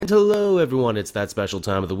hello everyone, it's that special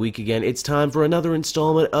time of the week again. It's time for another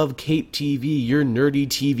installment of Cape TV, your nerdy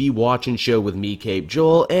TV watching show with me, Cape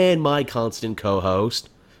Joel, and my constant co-host,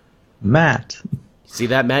 Matt. See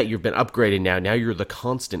that, Matt? You've been upgraded now. Now you're the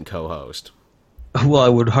constant co-host. Well, I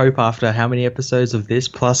would hope after how many episodes of this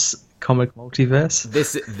plus Comic Multiverse?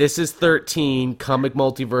 This is 13. Comic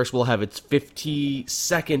Multiverse will have its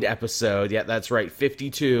 52nd episode. Yeah, that's right,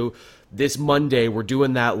 52. This Monday, we're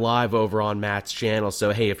doing that live over on Matt's channel.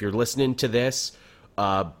 So, hey, if you're listening to this,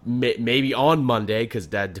 maybe on Monday, because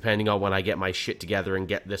depending on when I get my shit together and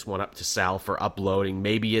get this one up to Sal for uploading,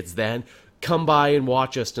 maybe it's then. Come by and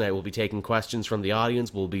watch us tonight. We'll be taking questions from the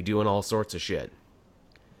audience. We'll be doing all sorts of shit.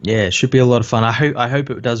 Yeah, it should be a lot of fun. I hope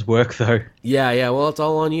it does work, though. Yeah, well, it's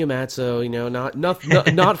all on you, Matt, so, you know,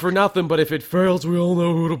 not for nothing, but if it fails, we all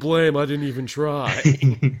know who to blame. I didn't even try.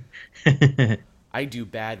 I do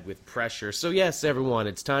bad with pressure. So yes, everyone,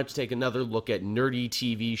 it's time to take another look at nerdy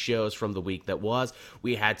TV shows from the week that was.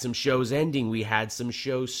 We had some shows ending, we had some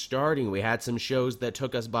shows starting, we had some shows that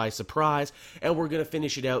took us by surprise, and we're going to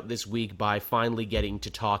finish it out this week by finally getting to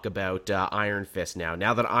talk about Iron Fist now.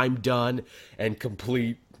 Now that I'm done and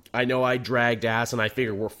complete, I know I dragged ass, and I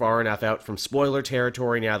figure we're far enough out from spoiler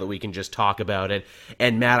territory now that we can just talk about it.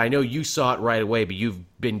 And Matt, I know you saw it right away, but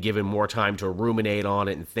you've been given more time to ruminate on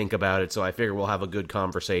it and think about it, so I figure we'll have a good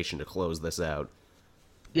conversation to close this out.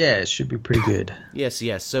 Yeah, it should be pretty good. Yes.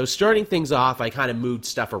 So starting things off, I kind of moved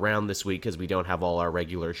stuff around this week because we don't have all our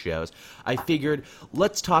regular shows. I figured,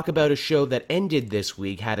 let's talk about a show that ended this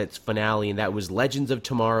week, had its finale, and that was Legends of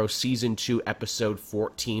Tomorrow Season 2, Episode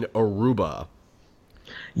 14, Aruba.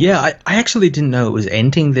 Yeah, I actually didn't know it was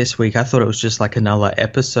ending this week. I thought it was just like another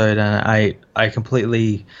episode, and I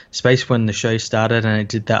completely spaced when the show started, and it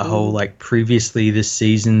did that whole like previously this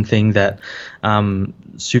season thing that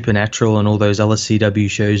Supernatural and all those other CW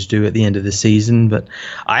shows do at the end of the season. But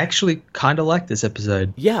I actually kind of like this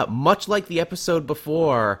episode. Yeah, much like the episode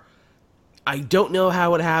before. I don't know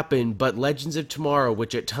how it happened, but Legends of Tomorrow,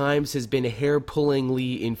 which at times has been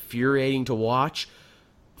hair-pullingly infuriating to watch,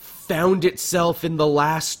 found itself in the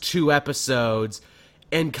last two episodes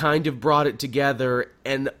and kind of brought it together,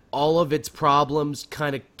 and all of its problems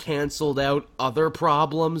kind of canceled out other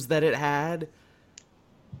problems that it had.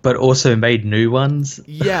 But also made new ones.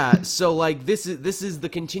 Yeah, so like this is the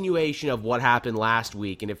continuation of what happened last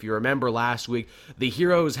week. And if you remember last week, the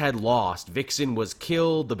heroes had lost. Vixen was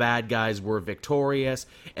killed, the bad guys were victorious,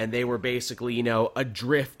 and they were basically, you know,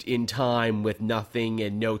 adrift in time with nothing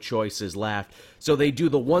and no choices left. So they do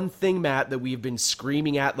the one thing, Matt, that we've been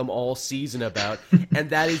screaming at them all season about, and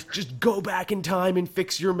that is just go back in time and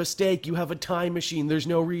fix your mistake. You have a time machine. There's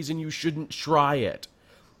no reason you shouldn't try it.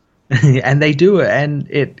 And they do it, and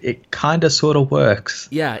it kind of sort of works.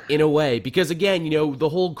 Yeah, in a way. Because, again, you know, the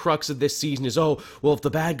whole crux of this season is, oh, well, if the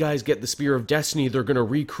bad guys get the Spear of Destiny, they're going to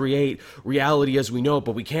recreate reality as we know it,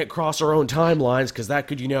 but we can't cross our own timelines because that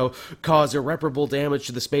could, you know, cause irreparable damage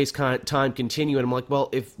to the space-time continuum. And I'm like, well,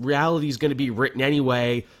 if reality is going to be written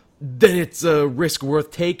anyway, then it's a risk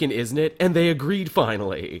worth taking, isn't it? And they agreed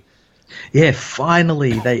finally. Yeah,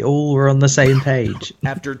 finally, they all were on the same page.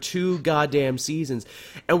 After 2 goddamn seasons.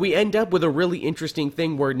 And we end up with a really interesting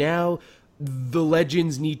thing where now the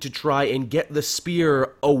Legends need to try and get the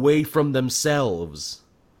spear away from themselves.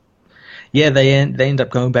 Yeah, they end up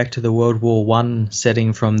going back to the World War I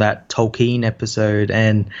setting from that Tolkien episode,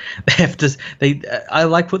 and they have to. I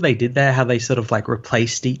like what they did there, how they sort of like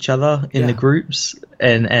replaced each other in the groups,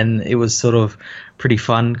 and it was sort of pretty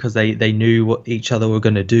fun because they knew what each other were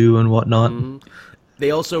going to do and whatnot. Mm-hmm. They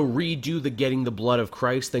also redo the getting the blood of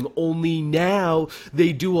Christ thing, only now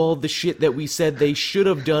they do all the shit that we said they should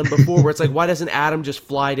have done before, where it's like, why doesn't Adam just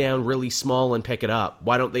fly down really small and pick it up?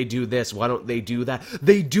 Why don't they do this? Why don't they do that?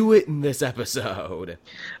 They do it in this episode.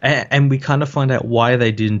 And we kind of find out why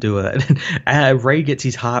they didn't do it. Ray gets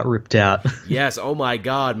his heart ripped out. Yes, oh my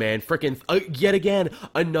god, man. Frickin' yet again,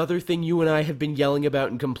 another thing you and I have been yelling about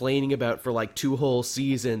and complaining about for like 2 whole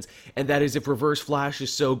seasons, and that is if Reverse Flash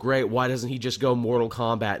is so great, why doesn't he just go Mortal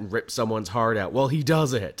Kombat and rip someone's heart out? Well, he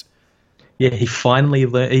does it. Yeah, he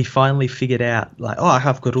finally figured out, like, oh,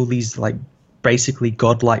 I've got all these, like, basically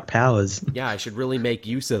godlike powers. Yeah, I should really make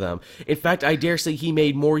use of them. In fact, I dare say he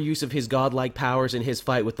made more use of his godlike powers in his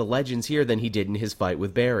fight with the Legends here than he did in his fight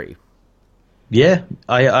with Barry. Yeah,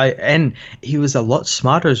 and he was a lot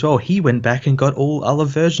smarter as well. He went back and got all other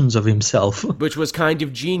versions of himself. Which was kind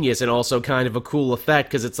of genius and also kind of a cool effect,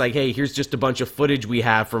 because it's like, hey, here's just a bunch of footage we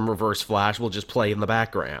have from Reverse Flash. We'll just play in the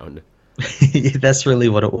background. That's really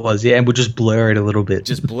what it was, yeah, and we'll just blur it a little bit.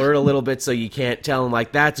 Just blur it a little bit so you can't tell them,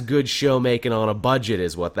 like, that's good show making on a budget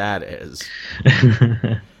is what that is.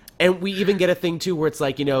 And we even get a thing, too, where it's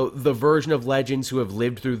like, the version of Legends who have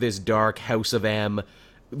lived through this dark House of M,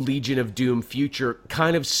 Legion of Doom future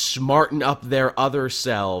kind of smarten up their other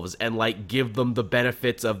selves and, like, give them the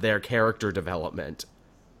benefits of their character development.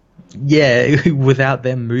 Yeah, without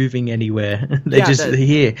them moving anywhere.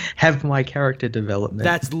 Here, have my character development.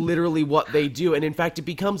 That's literally what they do. And in fact, it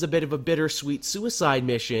becomes a bit of a bittersweet suicide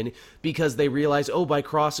mission because they realize, by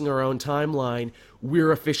crossing our own timeline,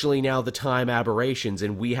 we're officially now the time aberrations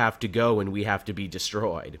and we have to go and we have to be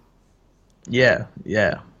destroyed. Yeah.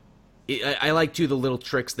 I like, too, the little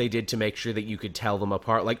tricks they did to make sure that you could tell them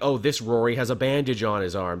apart. Like, this Rory has a bandage on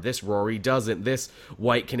his arm. This Rory doesn't. This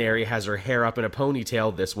White Canary has her hair up in a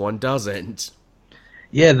ponytail. This one doesn't.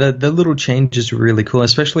 Yeah, the little changes were really cool,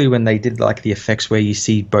 especially when they did, like, the effects where you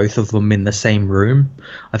see both of them in the same room.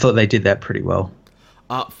 I thought they did that pretty well.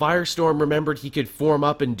 Firestorm remembered he could form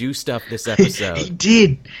up and do stuff this episode. He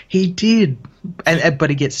did. But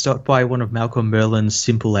he gets stopped by one of Malcolm Merlin's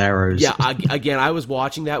simple arrows. Yeah, again, I was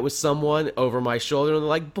watching that with someone over my shoulder, and they're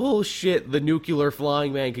like, bullshit, the nuclear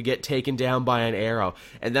flying man could get taken down by an arrow.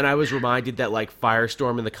 And then I was reminded that, like,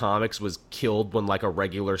 Firestorm in the comics was killed when, like, a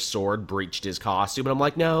regular sword breached his costume. And I'm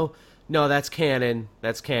like, no, that's canon.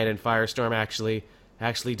 That's canon. Firestorm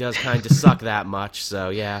actually does kind of suck that much, so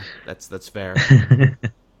yeah, that's fair.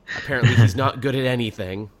 Apparently he's not good at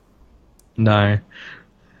anything. No.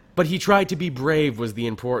 But he tried to be brave was the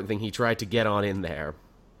important thing. He tried to get on in there.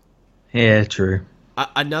 Yeah, true.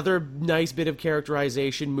 Another nice bit of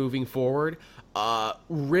characterization moving forward.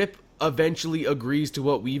 Rip eventually agrees to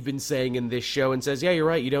what we've been saying in this show and says, yeah, you're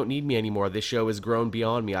right, you don't need me anymore. This show has grown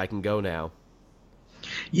beyond me. I can go now.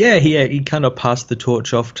 Yeah, he kind of passed the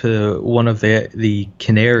torch off to one of the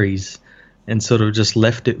canaries and sort of just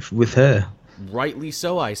left it with her. Rightly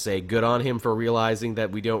so, I say. Good on him for realizing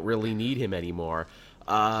that we don't really need him anymore.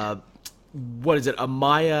 What is it?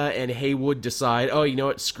 Amaya and Haywood decide, you know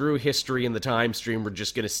what? Screw history and the time stream. We're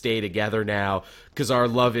just going to stay together now because our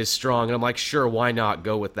love is strong. And I'm like, sure, why not?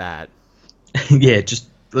 Go with that. Yeah, just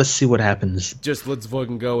let's see what happens. Just let's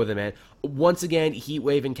fucking go with it, man. Once again,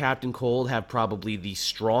 Heatwave and Captain Cold have probably the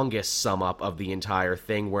strongest sum-up of the entire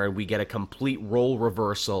thing, where we get a complete role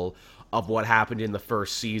reversal of what happened in the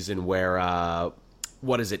first season where,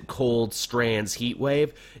 Cold strands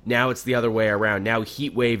Heatwave. Now it's the other way around. Now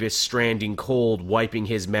Heatwave is stranding Cold, wiping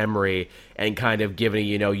his memory, and kind of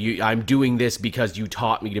giving, I'm doing this because you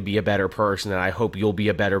taught me to be a better person, and I hope you'll be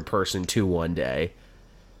a better person too one day.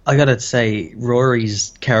 I gotta say,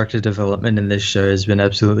 Rory's character development in this show has been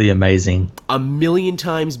absolutely amazing. 1,000,000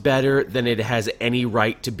 times better than it has any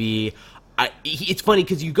right to be. It's funny,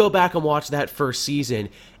 because you go back and watch that first season,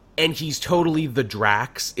 and he's totally the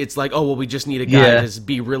Drax. It's like, we just need a guy to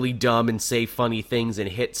be really dumb and say funny things and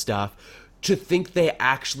hit stuff. To think they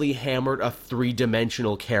actually hammered a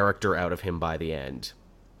 3-dimensional character out of him by the end.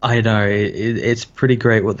 I know, it's pretty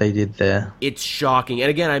great what they did there. It's shocking. And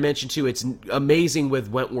again, I mentioned too, it's amazing with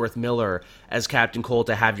Wentworth Miller as Captain Cold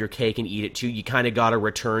to have your cake and eat it too. You kind of got to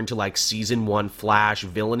return to like season 1 Flash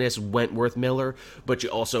villainous Wentworth Miller, but you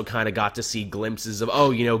also kind of got to see glimpses of,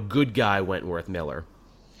 good guy Wentworth Miller.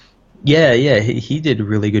 Yeah, he did a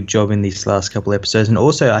really good job in these last couple episodes. And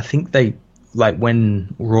also, I think they, like,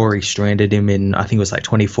 when Rory stranded him in, I think it was like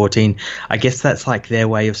 2014, I guess that's like their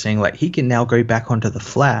way of saying, like, he can now go back onto the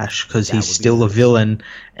Flash because he's still a villain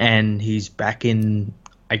and he's back in,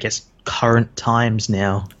 I guess, current times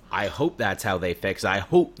now. I hope that's how they fix it. I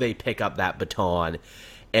hope they pick up that baton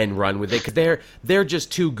and run with it, because they're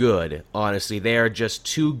just too good, honestly. They are just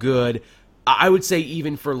too good. I would say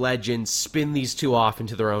even for Legends, spin these two off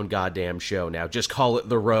into their own goddamn show now. Just call it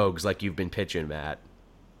The Rogues like you've been pitching, Matt.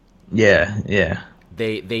 Yeah.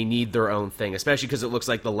 They need their own thing, especially because it looks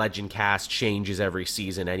like the Legend cast changes every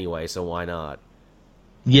season anyway, so why not?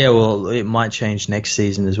 Yeah, well, it might change next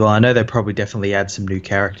season as well. I know they'll probably definitely add some new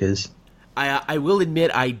characters. I will admit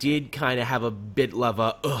I did kind of have a bit of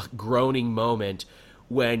a groaning moment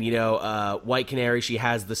when, White Canary, she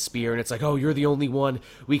has the spear, and it's like, you're the only one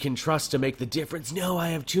we can trust to make the difference. No, I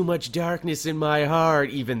have too much darkness in my heart,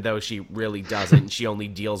 even though she really doesn't. She only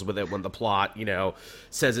deals with it when the plot,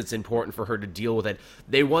 says it's important for her to deal with it.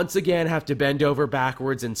 They once again have to bend over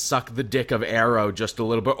backwards and suck the dick of Arrow just a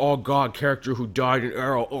little bit. Oh, God, character who died in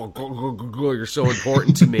Arrow. Oh, God, you're so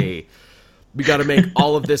important to me. We got to make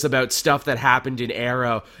all of this about stuff that happened in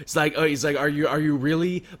Arrow. It's like, he's like, are you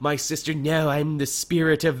really my sister? No, I'm the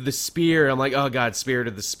spirit of the spear. I'm like, oh God, spirit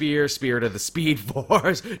of the spear, spirit of the Speed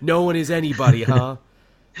Force. No one is anybody, huh?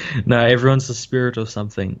 No, everyone's the spirit of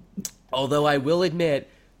something. Although I will admit,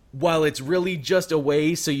 while it's really just a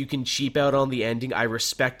way so you can cheap out on the ending, I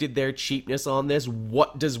respected their cheapness on this.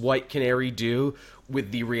 What does White Canary do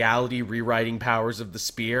with the reality rewriting powers of the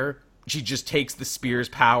spear. She just takes the spear's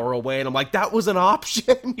power away, and I'm like, that was an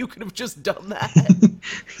option. You could have just done that.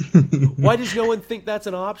 Why does no one think that's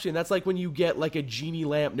an option? That's like when you get like a genie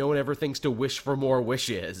lamp, no one ever thinks to wish for more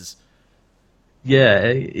wishes. Yeah,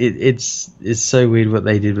 it's so weird what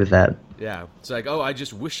they did with that. Yeah, it's like, oh, I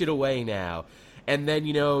just wish it away now. And then,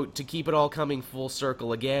 you know, to keep it all coming full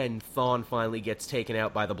circle again, Thawne finally gets taken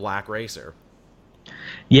out by the Black Racer.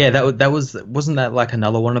 Yeah, wasn't that like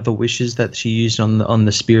another one of the wishes that she used on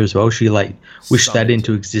the spear as well? She like wished Summoned that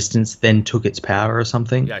into existence, then took its power or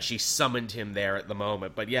something. Yeah, she summoned him there at the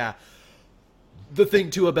moment. But yeah, the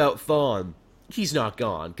thing too about Thawne, he's not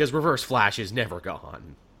gone, because Reverse Flash is never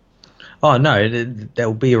gone. Oh no,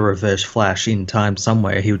 there'll be a Reverse Flash in time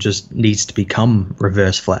somewhere. He just needs to become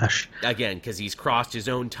Reverse Flash. Again, because he's crossed his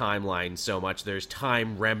own timeline so much. There's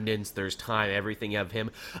time remnants, there's time everything of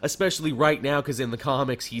him. Especially right now, because in the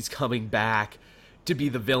comics, he's coming back to be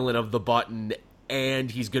the villain of the Button,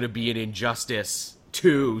 and he's going to be an Injustice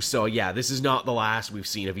too. So yeah, this is not the last we've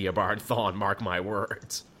seen of Eobard Thawne, mark my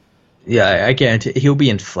words. Yeah, I guarantee he'll be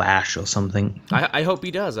in Flash or something. I hope he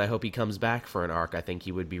does. I hope he comes back for an arc. I think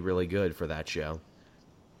he would be really good for that show.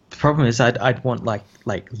 The problem is I'd want like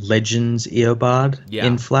Legends Eobard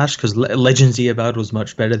in Flash, because Legends Eobard was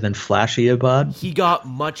much better than Flash Eobard. He got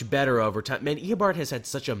much better over time. Man, Eobard has had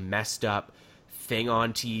such a messed up thing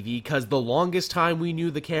on TV, because the longest time we knew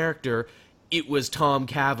the character, it was Tom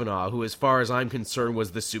Cavanaugh, who as far as I'm concerned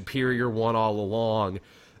was the superior one all along.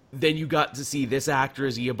 Then you got to see this actor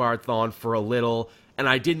as Eobard Thawne for a little, and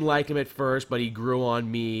I didn't like him at first, but he grew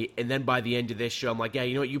on me, and then by the end of this show, I'm like, yeah,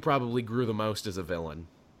 you know what, you probably grew the most as a villain.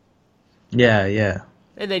 Yeah, yeah.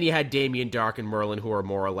 And then you had Damien Dark and Merlin, who are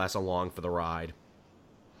more or less along for the ride.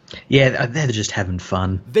 Yeah, they're just having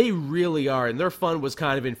fun. They really are, and their fun was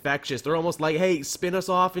kind of infectious. They're almost like, hey, spin us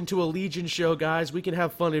off into a Legion show, guys. We can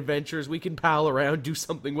have fun adventures. We can pal around. Do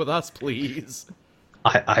something with us, please.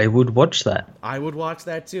 I would watch that. I would watch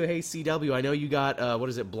that too. Hey, CW, I know you got,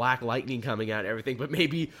 Black Lightning coming out and everything, but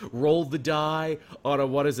maybe roll the die on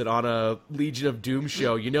a Legion of Doom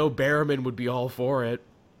show. You know Barrowman would be all for it.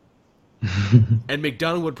 And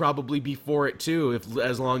McDonough would probably be for it too,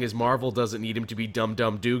 as long as Marvel doesn't need him to be Dum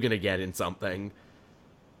Dum Dugan again in something.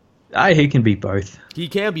 He can be both. He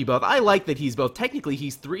can be both. I like that he's both. Technically,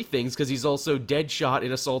 he's three things, because he's also Deadshot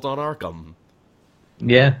in Assault on Arkham.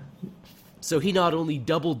 Yeah. So he not only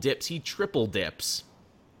double dips, he triple dips.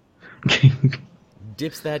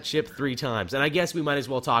 Dips that ship 3 times. And I guess we might as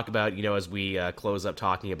well talk about, as we close up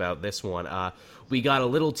talking about this one, we got a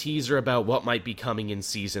little teaser about what might be coming in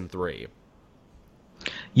Season 3.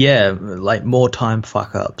 Yeah, like more time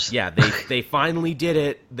fuck-ups. Yeah, they finally did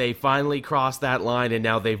it. They finally crossed that line, and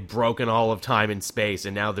now they've broken all of time and space,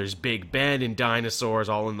 and now there's Big Ben and dinosaurs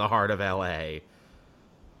all in the heart of L.A.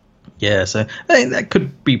 Yeah, so I think that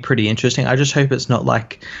could be pretty interesting. I just hope it's not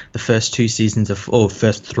like the first 3 seasons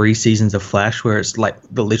of Flash, where it's like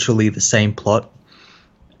literally the same plot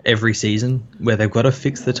every season, where they've got to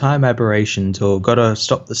fix the time aberrations or got to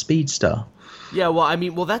stop the speedster. Yeah,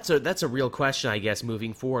 well, that's a real question, I guess,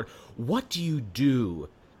 moving forward. What do you do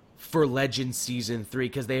for Legends Season 3?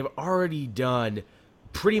 Because they've already done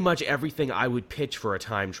pretty much everything I would pitch for a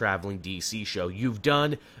time-traveling DC show. You've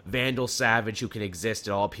done Vandal Savage, who can exist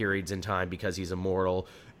at all periods in time because he's immortal.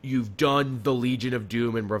 You've done the Legion of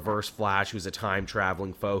Doom and Reverse Flash, who's a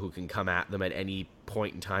time-traveling foe who can come at them at any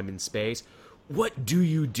point in time and space. What do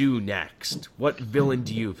you do next? What villain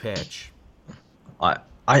do you pitch?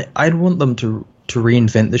 I'd want them to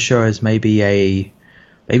reinvent the show as maybe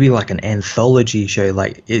like an anthology show.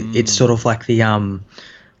 Like it's sort of like the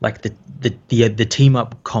team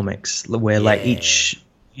up comics where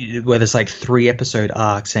where there's like 3 episode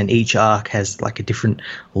arcs, and each arc has like a different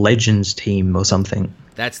Legends team or something.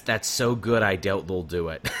 That's so good. I doubt they'll do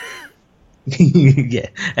it. Yeah,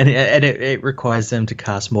 and it requires them to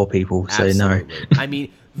cast more people. So Absolutely. No. I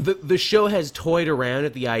mean, the show has toyed around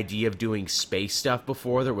at the idea of doing space stuff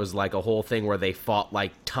before. There was like a whole thing where they fought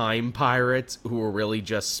like time pirates who were really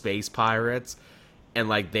just space pirates, and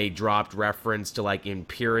like they dropped reference to like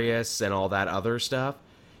Imperius and all that other stuff.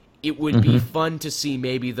 It would be fun to see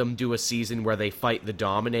maybe them do a season where they fight the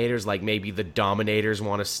Dominators, like maybe the Dominators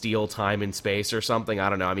want to steal time and space or something.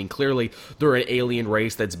 I don't know. I mean, clearly they're an alien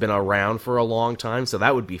race that's been around for a long time, so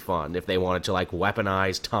that would be fun if they wanted to like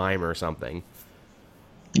weaponize time or something.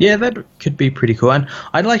 Yeah, that could be pretty cool. And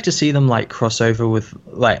I'd like to see them like cross over with,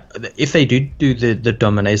 like, if they do the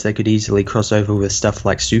Dominators, they could easily cross over with stuff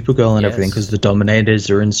like Supergirl and everything, because the Dominators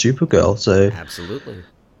are in Supergirl. So absolutely.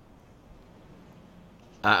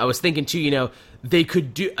 I was thinking too, they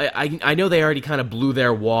could do. I know they already kind of blew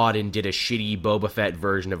their wad and did a shitty Boba Fett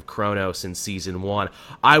version of Kronos in season 1.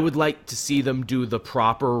 I would like to see them do the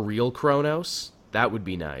proper real Kronos. That would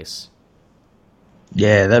be nice.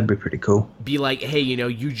 Yeah, that'd be pretty cool. Be like, hey,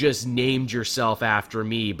 you just named yourself after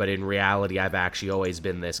me, but in reality, I've actually always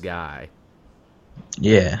been this guy.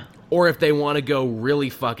 Yeah. Or if they want to go really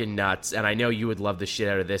fucking nuts, and I know you would love the shit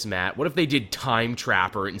out of this, Matt, what if they did Time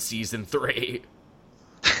Trapper in season 3?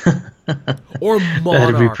 Or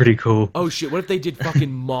Monarch. That'd be pretty cool. Oh shit, what if they did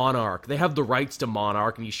fucking Monarch? They have the rights to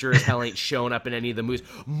Monarch, and he sure as hell ain't showing up in any of the movies.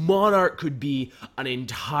 Monarch could be an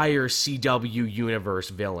entire CW universe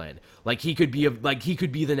villain. Like he could be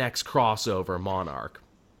the next crossover Monarch.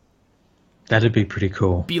 That'd be pretty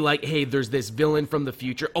cool. Be like, hey, there's this villain from the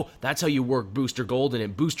future. Oh, that's how you work Booster Gold in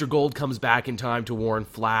it. Booster Gold comes back in time to warn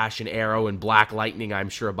Flash and Arrow and Black Lightning, I'm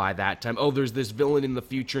sure, by that time. Oh, there's this villain in the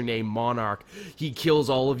future named Monarch. He kills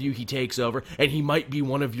all of you, he takes over, and he might be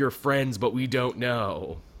one of your friends, but we don't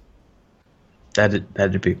know.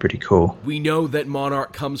 That'd be pretty cool. We know that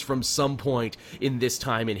Monarch comes from some point in this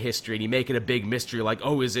time in history, and you make it a big mystery like,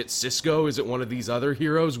 oh, is it Cisco? Is it one of these other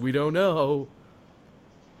heroes? We don't know.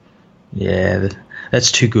 Yeah,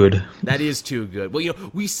 that's too good. That is too good. Well,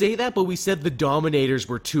 we say that, but we said the Dominators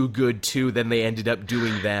were too good too, then they ended up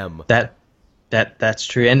doing them. That's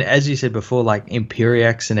true. And as you said before, like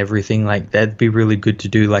Imperiax and everything, like that'd be really good to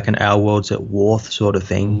do like an Our Worlds at War sort of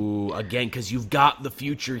thing. Ooh, again, because you've got the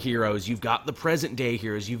future heroes, you've got the present day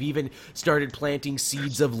heroes, you've even started planting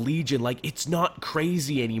seeds of Legion. Like, it's not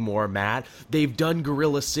crazy anymore, Matt. They've done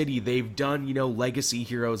Gorilla City, they've done, Legacy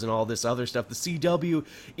Heroes and all this other stuff. The CW,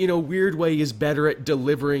 in a weird way, is better at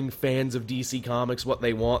delivering fans of DC Comics what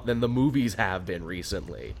they want than the movies have been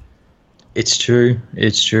recently. It's true.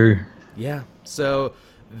 Yeah, so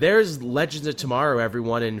there's Legends of Tomorrow,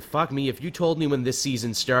 everyone, and fuck me, if you told me when this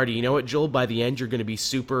season started, you know what, Joel, by the end you're going to be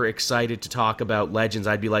super excited to talk about Legends,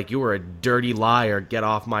 I'd be like, you were a dirty liar, get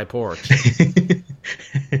off my porch.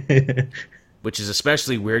 Which is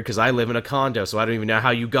especially weird because I live in a condo, so I don't even know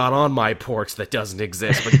how you got on my porch that doesn't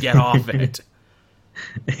exist, but get off it.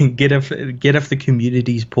 Get off the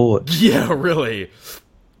community's porch. Yeah, really.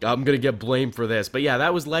 I'm going to get blamed for this. But yeah,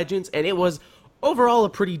 that was Legends, and it was overall a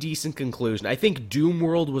pretty decent conclusion. I think Doom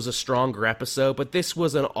World was a stronger episode, but this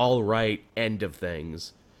was an alright end of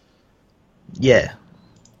things. Yeah.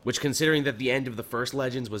 Which, considering that the end of the first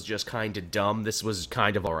Legends was just kind of dumb, this was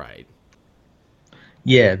kind of alright.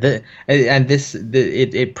 Yeah,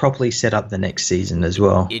 it properly set up the next season as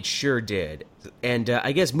well. It sure did. And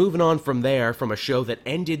I guess moving on from there, from a show that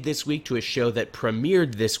ended this week to a show that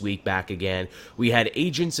premiered this week back again, we had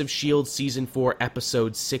Agents of S.H.I.E.L.D. Season 4,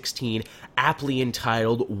 Episode 16, aptly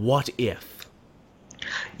entitled, What If?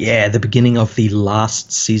 Yeah, the beginning of the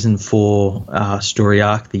last Season 4 story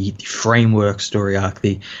arc, the framework story arc,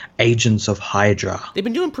 the Agents of Hydra. They've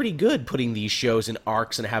been doing pretty good putting these shows in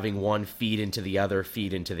arcs and having one feed into the other.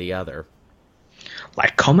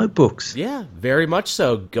 Like comic books. Yeah, very much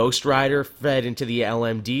so. Ghost Rider fed into the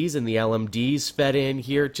LMDs, and the LMDs fed in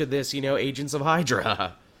here to this, Agents of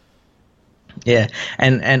Hydra. Yeah,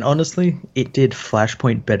 and honestly, it did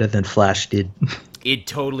Flashpoint better than Flash did. It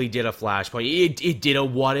totally did a Flashpoint. It did a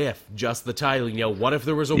what if, just the title. What if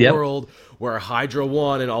there was a world where Hydra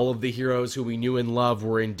won and all of the heroes who we knew and loved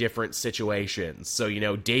were in different situations? So,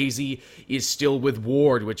 Daisy is still with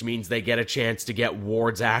Ward, which means they get a chance to get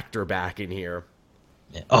Ward's actor back in here.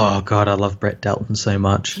 Oh god, I love Brett Dalton so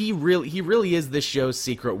much. He really is this show's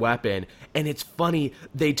secret weapon, and it's funny,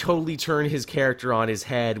 they totally turn his character on his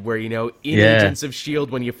head, where, in Agents of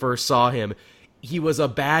S.H.I.E.L.D., when you first saw him, he was a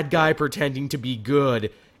bad guy pretending to be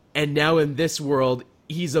good, and now in this world,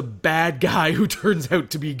 he's a bad guy who turns out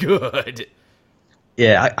to be good.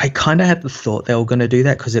 Yeah, I kind of had the thought they were going to do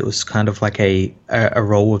that because it was kind of like a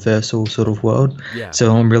role reversal sort of world. Yeah.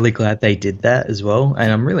 So I'm really glad they did that as well,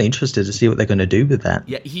 and I'm really interested to see what they're going to do with that.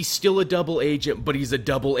 Yeah, he's still a double agent, but he's a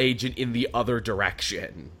double agent in the other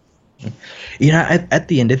direction. At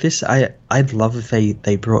the end of this, I'd love if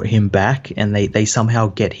they brought him back and they somehow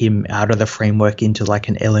get him out of the framework into like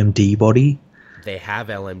an LMD body. They have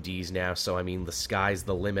LMDs now, so I mean, the sky's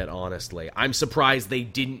the limit, honestly. I'm surprised they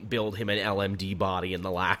didn't build him an LMD body in the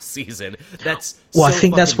last season. I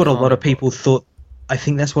think that's what a lot of people thought. I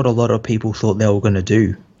think that's what a lot of people thought they were going to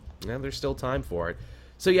do. Yeah, there's still time for it.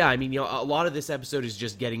 So yeah, I mean, a lot of this episode is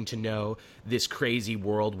just getting to know this crazy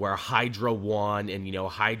world where Hydra won, and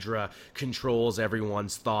Hydra controls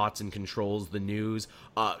everyone's thoughts and controls the news.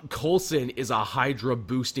 Coulson is a Hydra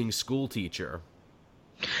boosting school teacher.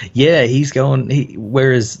 Yeah,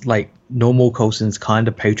 whereas like normal Coulson's kind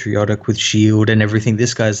of patriotic with S.H.I.E.L.D. and everything,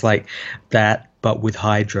 this guy's like that but with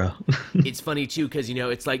Hydra. It's funny too because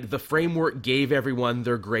it's like the framework gave everyone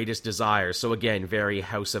their greatest desires. So again, very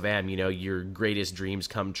House of M. Your greatest dreams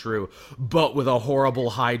come true, but with a horrible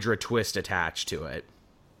Hydra twist attached to it.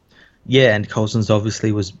 Yeah, and Coulson's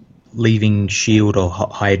obviously was leaving Shield or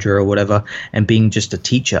Hydra or whatever and being just a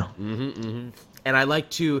teacher. And I like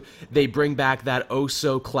to they bring back that oh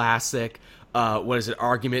so classic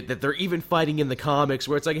argument that they're even fighting in the comics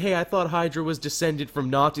where it's like, hey, I thought Hydra was descended from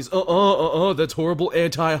Nazis. That's horrible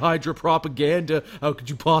anti-Hydra propaganda. How could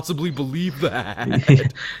you possibly believe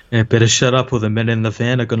that? Yeah, better shut up or the men in the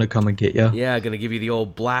van are gonna come and get you. Yeah, gonna give you the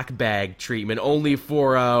old black bag treatment, only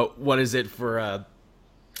for,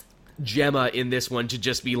 Gemma in this one to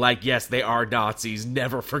just be like, yes, they are Nazis.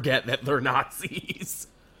 Never forget that they're Nazis.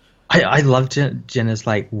 I love Jenna's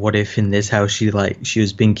like, what if in this house she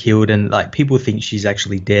was being killed and like people think she's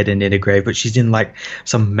actually dead and in a grave, but she's in like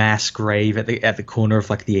some mass grave at the corner of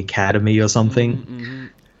like the academy or something.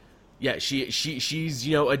 Yeah, she's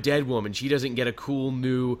a dead woman. She doesn't get a cool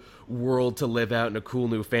new world to live out in a cool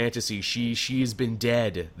new fantasy. She's been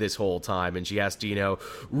dead this whole time, and she has to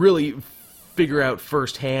really figure out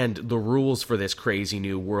firsthand the rules for this crazy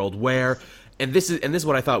new world where. And this is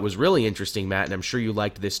what I thought was really interesting, Matt, and I'm sure you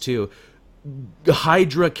liked this too.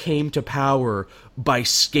 Hydra came to power by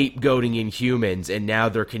scapegoating Inhumans, and now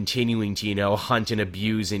they're continuing to, hunt and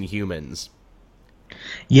abuse Inhumans.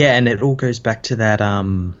 Yeah, and it all goes back to that,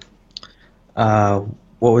 what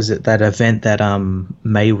was it, that event that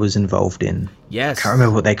May was involved in. Yes. I can't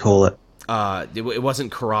remember what they call it. It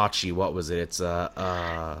wasn't Karachi, what was it? It's,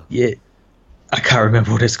 Yeah. I can't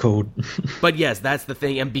remember what it's called. But yes, that's the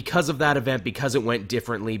thing. And because of that event, because it went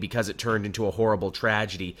differently, because it turned into a horrible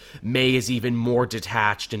tragedy, May is even more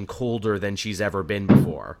detached and colder than she's ever been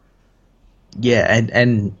before. Yeah,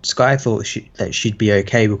 and Skye thought that she'd be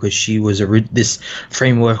okay because she was this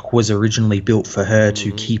framework was originally built for her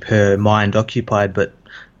to keep her mind occupied, but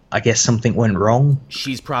I guess something went wrong.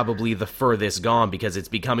 She's probably the furthest gone because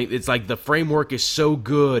it's like the framework is so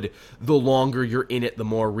good, the longer you're in it, the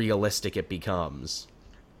more realistic it becomes.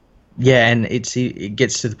 Yeah, and it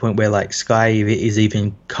gets to the point where like Skye is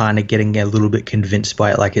even kind of getting a little bit convinced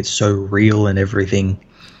by it, like it's so real and everything.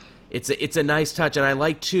 It's a nice touch, and I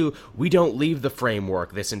like, too, we don't leave the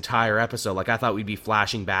framework this entire episode. Like, I thought we'd be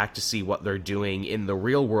flashing back to see what they're doing in the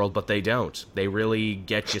real world, but they don't. They really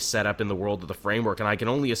get you set up in the world of the framework, and I can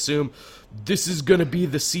only assume this is going to be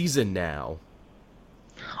the season now.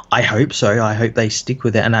 I hope so. I hope they stick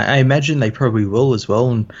with it, and I imagine they probably will as well,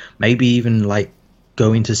 and maybe even, like,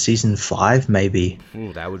 go into season 5, maybe.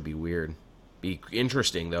 Ooh, that would be weird. Be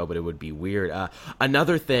interesting, though, but it would be weird.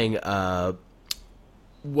 Another thing,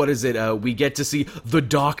 what is it? We get to see the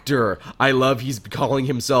Doctor. I love he's calling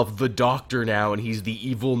himself the Doctor now, and he's the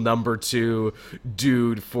evil number 2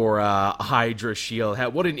 dude for Hydra Shield.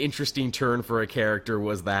 What an interesting turn for a character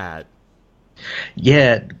was that?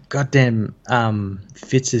 Yeah, goddamn.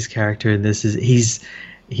 Fitz's character in this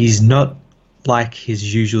he's not like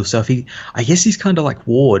his usual self. I guess he's kind of like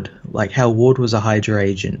Ward, like how Ward was a Hydra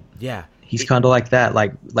agent. Yeah. He's kind of like that,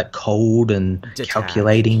 like cold and detached.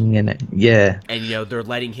 Calculating, and yeah. And they're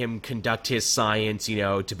letting him conduct his science,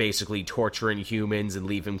 to basically torture Inhumans and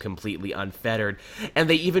leave him completely unfettered. And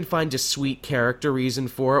they even find a sweet character reason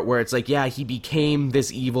for it, where it's like, yeah, he became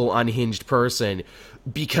this evil, unhinged person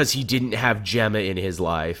because he didn't have Gemma in his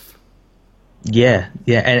life. Yeah,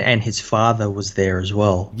 and his father was there as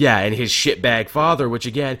well. Yeah, and his shitbag father, which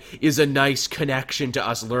again is a nice connection to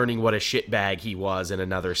us learning what a shitbag he was in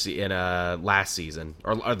last season,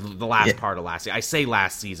 or the last part of last season. I say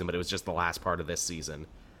last season, but it was just the last part of this season.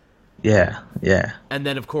 Yeah. And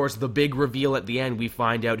then, of course, the big reveal at the end, we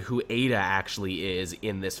find out who Ada actually is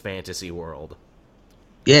in this fantasy world.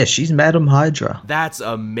 Yeah, she's Madam Hydra. That's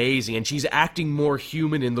amazing. And she's acting more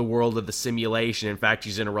human in the world of the simulation. In fact,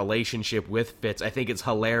 she's in a relationship with Fitz. I think it's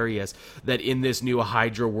hilarious that in this new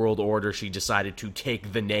Hydra world order, she decided to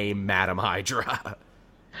take the name Madam Hydra.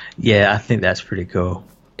 Yeah, I think that's pretty cool.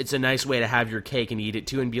 It's a nice way to have your cake and eat it,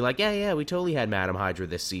 too, and be like, yeah, we totally had Madam Hydra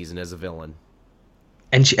this season as a villain.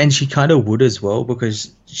 And she kind of would as well,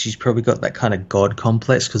 because she's probably got that kind of god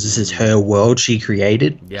complex, because this is her world she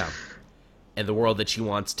created. Yeah. And the world that she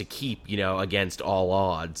wants to keep, against all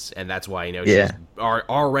odds. And that's why, she's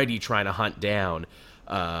already trying to hunt down,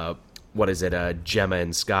 Gemma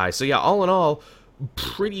and Skye. So, yeah, all in all,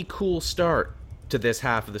 pretty cool start to this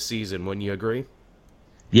half of the season. Wouldn't you agree?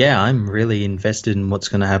 Yeah, I'm really invested in what's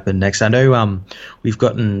going to happen next. I know we've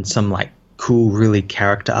gotten some, like, cool, really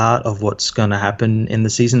character art of what's going to happen in the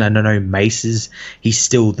season. I don't know, he's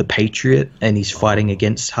still the Patriot, and he's fighting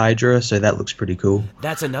against Hydra, so that looks pretty cool.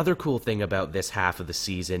 That's another cool thing about this half of the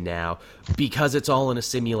season now. Because it's all in a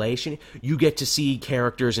simulation, you get to see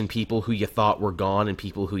characters and people who you thought were gone and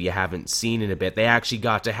people who you haven't seen in a bit. They actually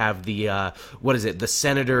got to have the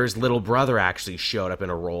senator's little brother actually showed up in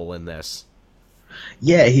a role in this.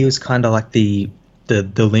 Yeah, he was kind of like the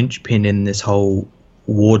linchpin in this whole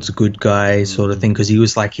Ward's a good guy sort of thing, because he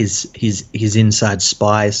was like his inside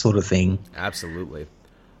spy sort of thing. Absolutely.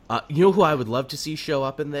 You know who I would love to see show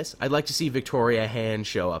up in this? I'd like to see Victoria Hand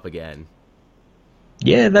show up again.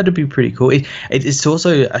 Yeah, that'd be pretty cool. It's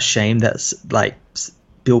also a shame that like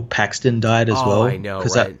Bill Paxton died as well. I know,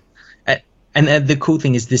 right? And the cool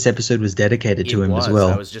thing is this episode was dedicated to him as well.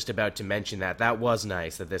 I was just about to mention that. That was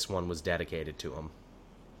nice that this one was dedicated to him.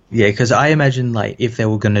 Yeah, because I imagine, like, if they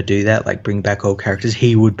were going to do that, like, bring back old characters,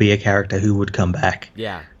 he would be a character who would come back.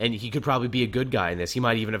 Yeah, and he could probably be a good guy in this. He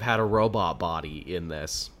might even have had a robot body in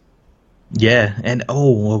this. Yeah, and, I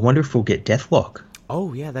wonder if we'll get Deathlock.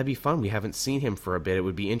 Oh, yeah, that'd be fun. We haven't seen him for a bit. It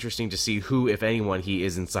would be interesting to see who, if anyone, he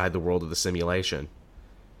is inside the world of the simulation.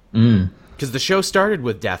 Because the show started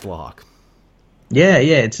with Deathlock. Yeah,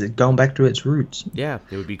 it's going back to its roots. Yeah,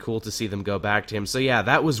 it would be cool to see them go back to him. So, yeah,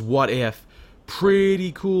 that was What If.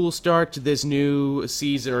 Pretty cool start to this new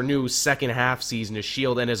season, or new second half season of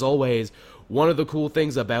S.H.I.E.L.D. And as always, one of the cool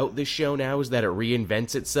things about this show now is that it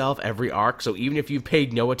reinvents itself every arc. So even if you've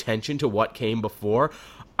paid no attention to what came before,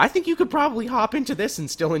 I think you could probably hop into this and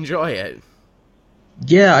still enjoy it.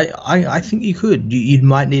 Yeah, I think you could. You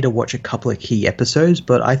might need to watch a couple of key episodes,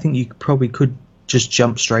 but I think you probably could just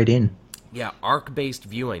jump straight in. Yeah, arc-based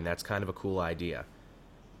viewing, that's kind of a cool idea.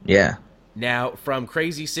 Yeah. Now, from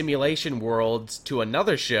crazy simulation worlds to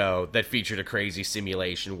another show that featured a crazy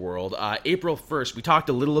simulation world, April 1st, we talked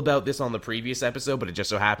a little about this on the previous episode, but it just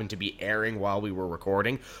so happened to be airing while we were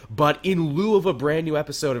recording. But in lieu of a brand new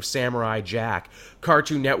episode of Samurai Jack,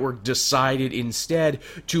 Cartoon Network decided instead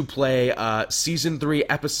to play Season 3,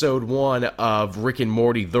 Episode 1 of Rick and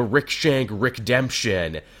Morty, The Rickshank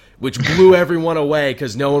Rickdemption, which blew everyone away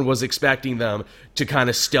because no one was expecting them to kind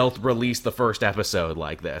of stealth release the first episode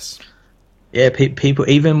like this. Yeah, people,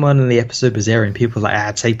 even when the episode was airing, people were like,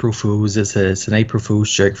 it's April Fool's, it's an April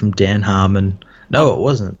Fool's joke from Dan Harmon. No, it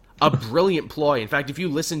wasn't. A brilliant ploy. In fact, if you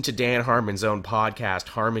listen to Dan Harmon's own podcast,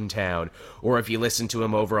 Harmontown, or if you listen to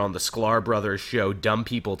him over on the Sklar Brothers show, Dumb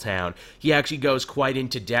People Town, he actually goes quite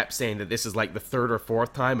into depth saying that this is like the third or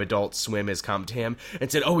fourth time Adult Swim has come to him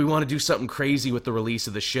and said, we want to do something crazy with the release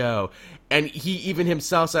of the show. And he even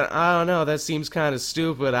himself said, I don't know, that seems kind of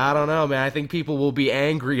stupid. I don't know, man. I think people will be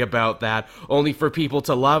angry about that, only for people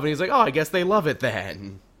to love. And he's like, I guess they love it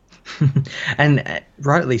then. And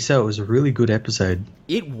rightly so. It was a really good episode.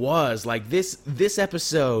 It was. Like, this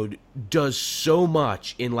episode does so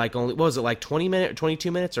much in, like, only, what was it, like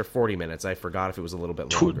 22 minutes or 40 minutes? I forgot if it was a little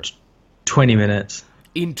bit longer. 20 minutes.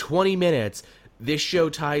 In 20 minutes, this show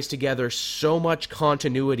ties together so much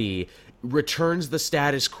continuity, returns the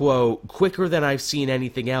status quo quicker than I've seen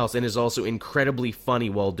anything else, and is also incredibly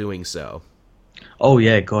funny while doing so. Oh,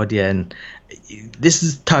 yeah, God, yeah. And this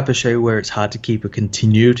is the type of show where it's hard to keep a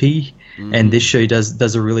continuity, and this show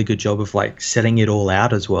does a really good job of, like, setting it all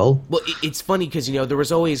out as well. Well, it's funny because, there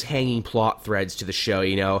was always hanging plot threads to the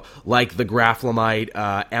show, like the Graphlemite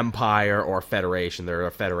Empire or Federation. They're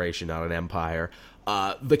a Federation, not an empire.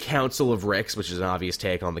 The Council of Ricks, which is an obvious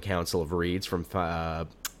take on the Council of Reeds from...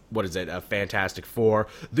 Fantastic Four,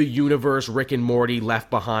 the universe Rick and Morty left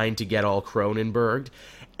behind to get all Cronenberged.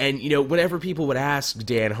 And, whenever people would ask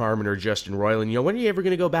Dan Harmon or Justin Roiland, when are you ever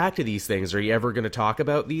going to go back to these things? Are you ever going to talk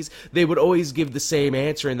about these? They would always give the same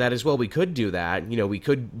answer, and that is, well, we could do that. We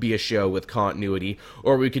could be a show with continuity,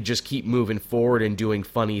 or we could just keep moving forward and doing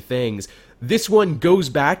funny things. This one goes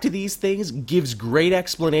back to these things, gives great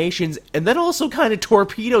explanations, and then also kind of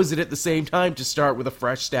torpedoes it at the same time to start with a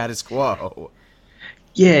fresh status quo.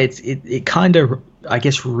 Yeah, it kind of, I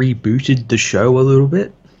guess, rebooted the show a little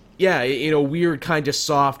bit. Yeah, in a weird kind of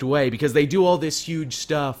soft way, because they do all this huge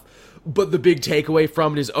stuff, but the big takeaway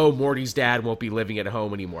from it is, Morty's dad won't be living at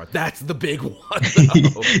home anymore. That's the big one,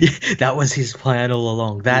 though. That was his plan all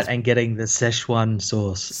along. That and getting the Szechuan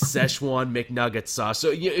sauce. Szechuan McNugget sauce.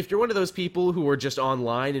 So if you're one of those people who were just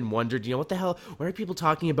online and wondered, what the hell, why are people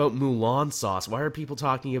talking about Mulan sauce? Why are people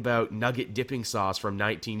talking about nugget dipping sauce from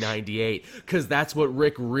 1998? Because that's what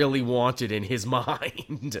Rick really wanted in his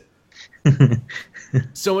mind.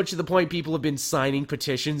 So much to the point people have been signing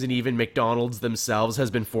petitions, and even McDonald's themselves has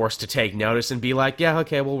been forced to take notice and be like, yeah,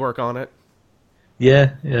 okay, we'll work on it.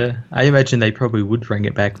 Yeah. I imagine they probably would bring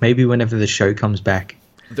it back, maybe whenever the show comes back.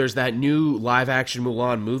 there's that new live-action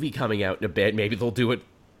Mulan movie coming out in a bit. Maybe they'll do it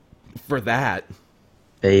for that.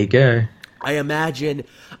 There you go. I imagine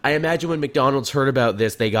when McDonald's heard about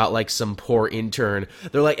this, they got like some poor intern.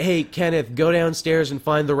 They're like, hey, Kenneth, go downstairs and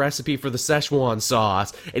find the recipe for the Szechuan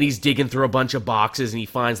sauce. And he's digging through a bunch of boxes and he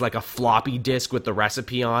finds like a floppy disk with the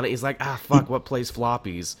recipe on it. He's like, fuck, what plays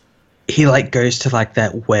floppies? He like goes to like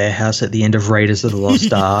that warehouse at the end of Raiders of the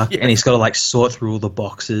Lost Ark, and he's got to like sort through all the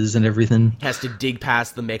boxes and everything. Has to dig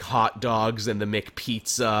past the Mick hot dogs and the Mick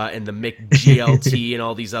pizza and the Mick GLT and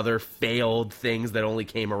all these other failed things that only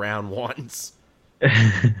came around once.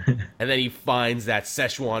 And then he finds that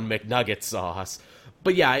Szechuan McNugget sauce.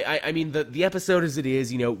 But yeah, I mean, the episode as it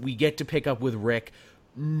is, we get to pick up with Rick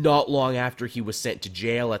not long after he was sent to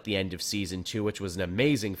jail at the end of season 2, which was an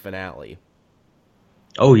amazing finale.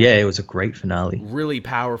 Oh yeah, it was a great finale. Really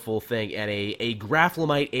powerful thing, and a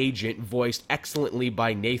Graphlemite agent voiced excellently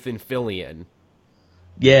by Nathan Fillion.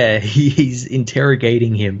 Yeah, he's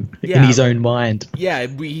interrogating him in his own mind. Yeah,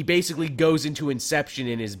 he basically goes into Inception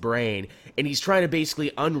in his brain, and he's trying to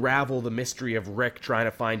basically unravel the mystery of Rick, trying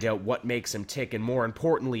to find out what makes him tick, and more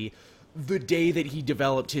importantly, the day that he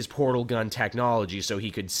developed his portal gun technology so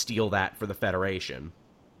he could steal that for the Federation.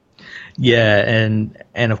 Yeah,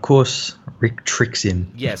 and of course, Rick tricks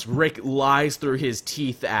him. Yes, Rick lies through his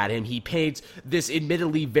teeth at him. He paints this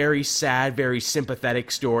admittedly very sad, very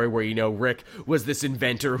sympathetic story where, Rick was this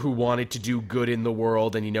inventor who wanted to do good in the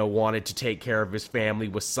world and, wanted to take care of his family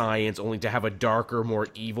with science, only to have a darker, more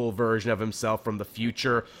evil version of himself from the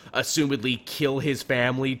future, assumedly kill his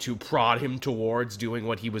family to prod him towards doing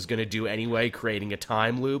what he was going to do anyway, creating a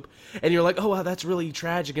time loop. And you're like, oh, wow, that's really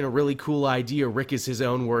tragic and a really cool idea. Rick is his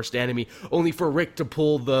own worst enemy, only for Rick to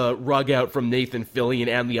pull the rug out from Nathan Fillion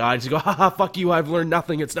and the audience and go, haha, fuck you, I've learned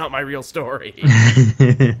nothing, it's not my real story.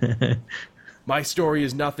 My story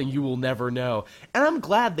is nothing, you will never know. And I'm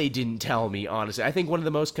glad they didn't tell me, honestly. I think one of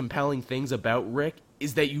the most compelling things about Rick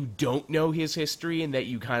is that you don't know his history and that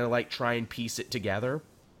you kind of like try and piece it together.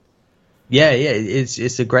 Yeah,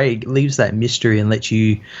 it's a great, it leaves that mystery and lets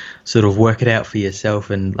you sort of work it out for yourself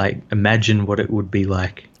and like imagine what it would be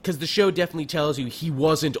like. Because the show definitely tells you he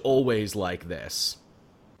wasn't always like this.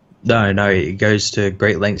 No, it goes to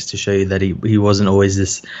great lengths to show you that he wasn't always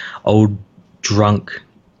this old, drunk,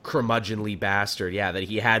 curmudgeonly bastard. Yeah, that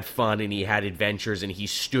he had fun and he had adventures and he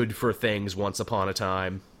stood for things once upon a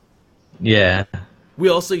time. Yeah. We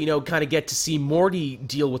also, kind of get to see Morty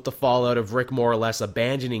deal with the fallout of Rick more or less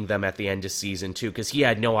abandoning them at the end of season 2, because he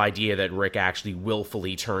had no idea that Rick actually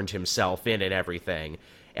willfully turned himself in and everything.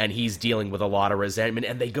 And he's dealing with a lot of resentment,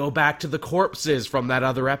 and they go back to the corpses from that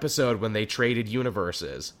other episode when they traded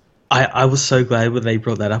universes. I was so glad when they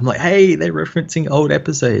brought that up. I'm like, hey, they're referencing old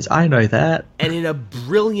episodes. I know that. And in a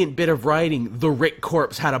brilliant bit of writing, the Rick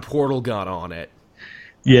corpse had a portal gun on it.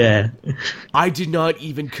 Yeah. I did not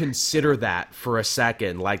even consider that for a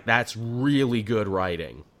second. Like, that's really good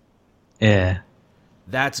writing. Yeah.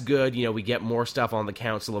 That's good. We get more stuff on the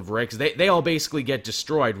Council of Ricks. They all basically get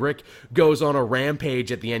destroyed. Rick goes on a rampage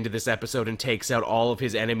at the end of this episode and takes out all of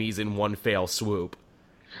his enemies in one fell swoop.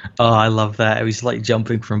 Oh, I love that. It was like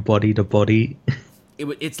jumping from body to body.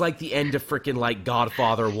 It's like the end of frickin' like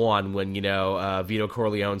Godfather 1 when, Vito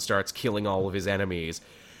Corleone starts killing all of his enemies.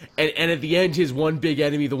 And at the end, his one big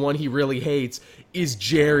enemy, the one he really hates, is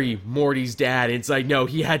Jerry, Morty's dad. And it's like, no,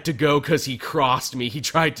 he had to go because he crossed me. He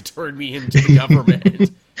tried to turn me into the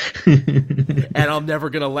government. And I'm never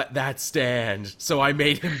going to let that stand. So I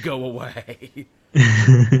made him go away.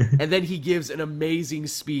 And then he gives an amazing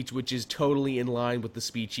speech, which is totally in line with the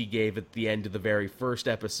speech he gave at the end of the very first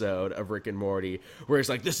episode of Rick and Morty, where it's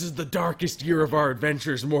like, this is the darkest year of our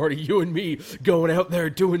adventures, Morty, you and me going out there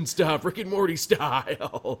doing stuff, Rick and Morty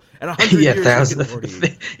style. And 100 years Rick and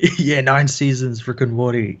Morty. Yeah, 9 seasons Rick and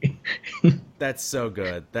Morty. That's so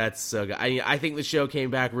good. I think the show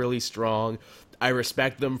came back really strong. I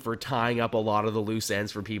respect them for tying up a lot of the loose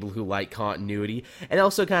ends for people who like continuity, and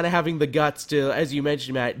also kind of having the guts to, as you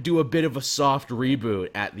mentioned, Matt, do a bit of a soft reboot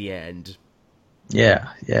at the end.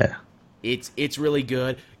 Yeah. It's really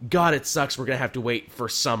good. God, it sucks we're going to have to wait for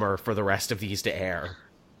summer for the rest of these to air.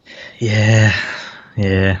 Yeah.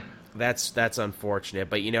 That's unfortunate,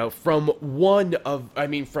 but from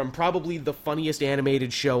from probably the funniest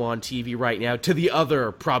animated show on TV right now to the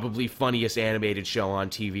other probably funniest animated show on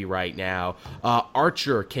TV right now,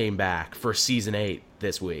 Archer came back for season 8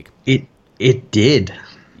 this week. It did.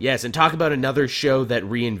 Yes, and talk about another show that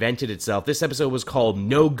reinvented itself. This episode was called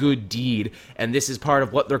No Good Deed, and this is part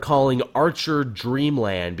of what they're calling Archer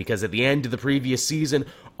Dreamland, because at the end of the previous season,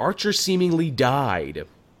 Archer seemingly died.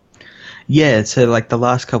 Yeah, so like the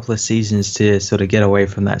last couple of seasons to sort of get away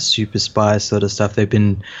from that super spy sort of stuff, they've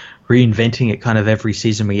been reinventing it kind of every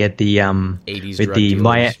season. We had the 80s with drug the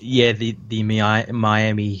dealers.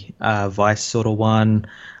 Miami Vice sort of one.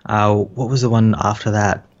 What was the one after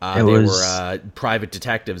that? It They were was private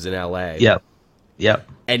detectives in L.A. yep, yep.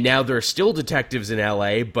 And now they're still detectives in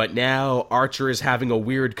L.A., but now Archer is having a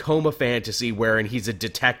weird coma fantasy wherein he's a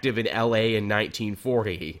detective in L.A. in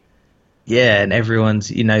 1940. Yeah, and everyone's,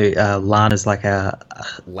 Lana's like a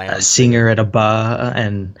Lounge singer at a bar,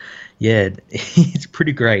 and yeah, it's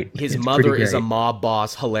pretty great. His It's mother pretty is a great. mob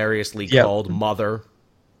boss, hilariously Yep. called Mother.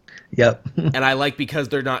 Yep. And I like because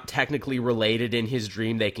they're not technically related in his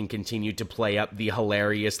dream, they can continue to play up the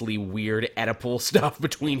hilariously weird Oedipal stuff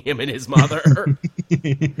between him and his mother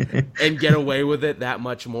and get away with it that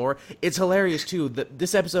much more. It's hilarious, too.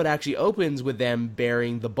 This episode actually opens with them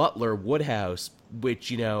burying the butler, Woodhouse, which,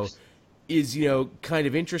 is, kind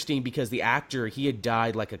of interesting because the actor, he had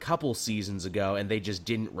died like a couple seasons ago and they just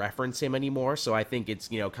didn't reference him anymore. So I think it's,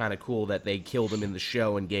 kind of cool that they killed him in the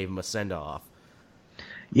show and gave him a send-off.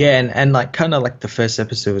 Yeah, and like kind of like the first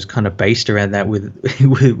episode was kind of based around that with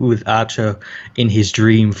with Archer in his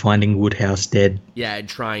dream finding Woodhouse dead. Yeah, and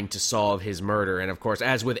trying to solve his murder. And of course,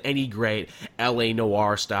 as with any great LA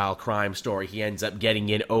noir style crime story, he ends up getting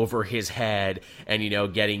in over his head and,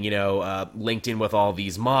 getting, linked in with all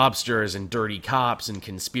these mobsters and dirty cops and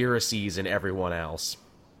conspiracies and everyone else.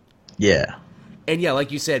 Yeah. And yeah,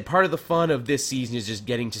 like you said, part of the fun of this season is just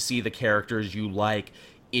getting to see the characters you like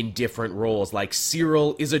in different roles. Like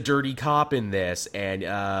Cyril is a dirty cop in this, and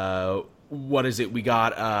what is it? We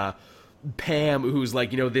got Pam, who's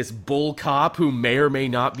like, this bull cop who may or may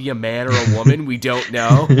not be a man or a woman. We don't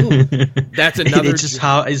know. That's another. It's just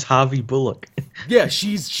is Harvey Bullock. Yeah,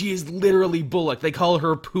 she is literally Bullock. They call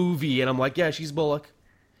her Poovy, and I'm like, yeah, she's Bullock.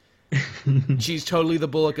 She's totally the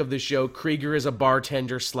Bullock of the show. Krieger is a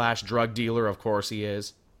bartender / drug dealer. Of course he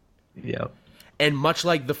is. Yep. And much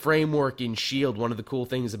like the framework in S.H.I.E.L.D., one of the cool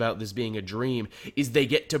things about this being a dream is they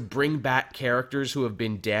get to bring back characters who have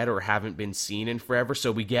been dead or haven't been seen in forever.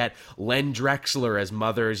 So we get Len Drexler as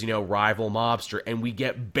Mother's, rival mobster, and we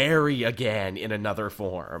get Barry again in another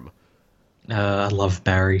form. I love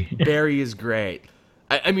Barry. Barry is great.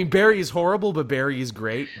 I mean, Barry is horrible, but Barry is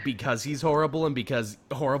great because he's horrible and because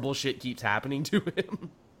horrible shit keeps happening to him.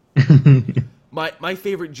 My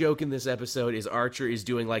favorite joke in this episode is Archer is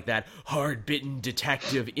doing like that hard-bitten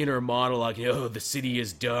detective inner monologue. The city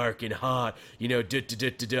is dark and hot.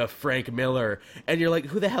 Frank Miller. And you're like,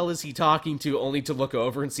 who the hell is he talking to? Only to look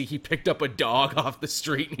over and see he picked up a dog off the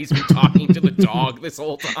street and he's been talking to the dog this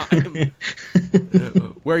whole time.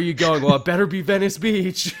 Where are you going? Well, it better be Venice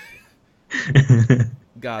Beach.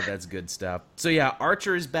 God, that's good stuff. So yeah,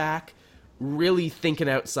 Archer is back, really thinking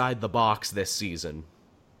outside the box this season.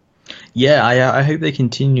 Yeah, I hope they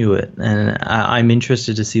continue it, and I'm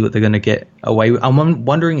interested to see what they're going to get away with. I'm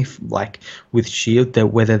wondering if, like, with S.H.I.E.L.D.,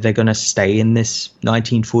 whether they're going to stay in this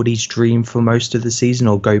 1940s dream for most of the season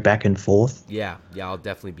or go back and forth. Yeah, I'll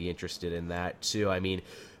definitely be interested in that, too. I mean,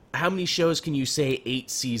 how many shows can you say 8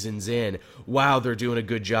 seasons in? Wow, they're doing a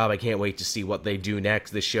good job. I can't wait to see what they do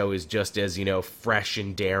next. The show is just as, fresh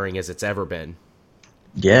and daring as it's ever been.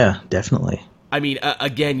 Yeah, definitely. I mean,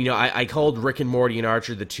 again, I called Rick and Morty and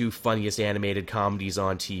Archer the 2 funniest animated comedies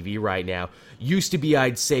on TV right now. Used to be,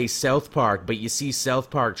 I'd say, South Park, but you see South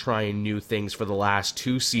Park trying new things for the last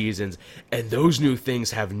 2 seasons, and those new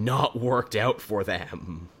things have not worked out for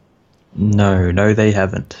them. No, they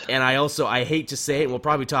haven't. And I hate to say it, and we'll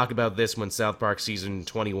probably talk about this when South Park Season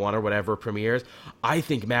 21 or whatever premieres, I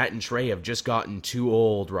think Matt and Trey have just gotten too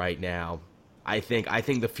old right now. I think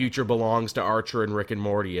the future belongs to Archer and Rick and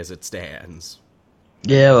Morty as it stands.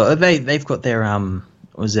 Yeah, well, they've got their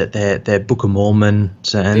their Book of Mormon,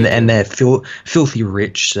 so, and they're filthy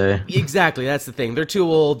rich. So exactly, that's the thing. They're too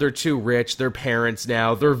old. They're too rich. They're parents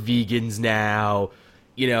now. They're vegans now.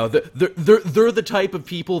 They're the type of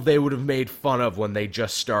people they would have made fun of when they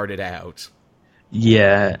just started out.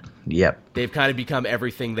 Yeah, yep. They've kind of become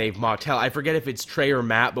everything they've mocked. Hell, I forget if it's Trey or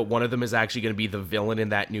Matt, but one of them is actually going to be the villain in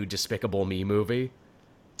that new Despicable Me movie.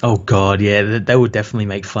 Oh, God, yeah, they would definitely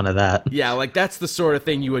make fun of that. Yeah, like, that's the sort of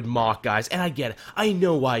thing you would mock, guys. And I get it. I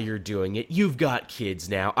know why you're doing it. You've got kids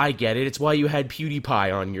now. I get it. It's why you had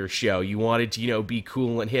PewDiePie on your show. You wanted to, be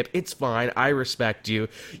cool and hip. It's fine. I respect you.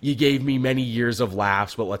 You gave me many years of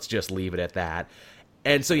laughs, but let's just leave it at that.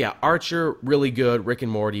 And so, yeah, Archer, really good. Rick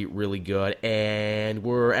and Morty, really good. And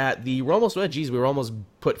we're almost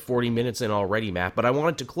put 40 minutes in already, Matt. But I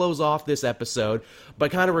wanted to close off this episode by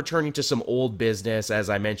kind of returning to some old business. As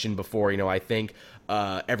I mentioned before, I think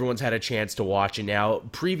everyone's had a chance to watch it now.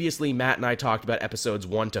 Previously, Matt and I talked about episodes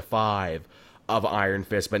 1 to 5 of Iron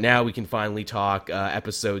Fist, but now we can finally talk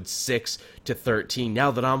episodes 6 to 13,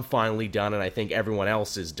 now that I'm finally done, and I think everyone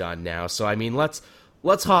else is done now. So, I mean, let's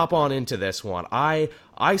hop on into this one. I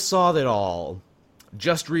saw that all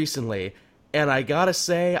just recently, and I gotta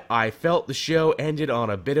say, I felt the show ended on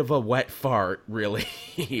a bit of a wet fart, really.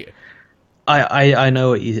 I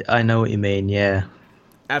know what you mean, yeah.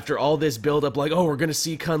 After all this build-up, like, oh, we're gonna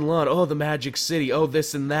see Kunlun, oh, the Magic City, oh,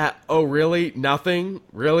 this and that, oh, really? Nothing?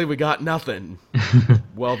 Really? We got nothing.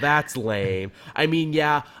 Well, that's lame. I mean,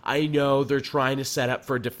 yeah, I know they're trying to set up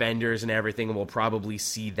for Defenders and everything, and we'll probably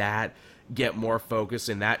see that get more focus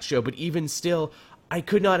in that show, but even still, I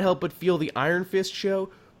could not help but feel the Iron Fist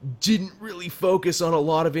show didn't really focus on a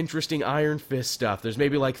lot of interesting Iron Fist stuff. There's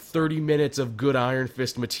maybe like 30 minutes of good Iron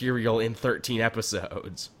Fist material in 13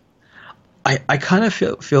 episodes. I kind of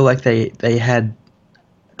feel like they had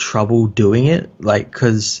trouble doing it, like,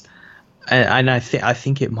 because, and I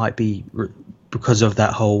think it might be because of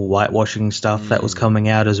that whole whitewashing stuff that was coming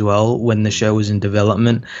out as well when the show was in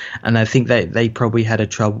development, and I think they probably had a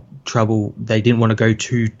trouble. They didn't want to go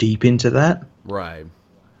too deep into that, right?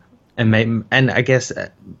 And I guess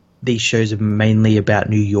these shows are mainly about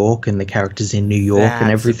New York and the characters in New York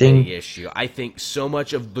and everything. That's a big issue. I think so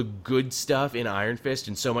much of the good stuff in Iron Fist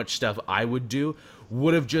and so much stuff I would do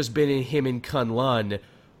would have just been in him and Kunlun,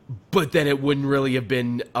 but then it wouldn't really have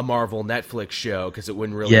been a Marvel Netflix show because it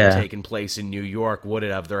wouldn't really have taken place in New York, would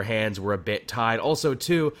it have? Their hands were a bit tied. Also,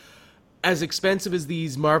 too, as expensive as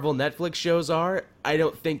these Marvel Netflix shows are, I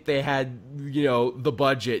don't think they had, the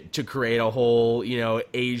budget to create a whole,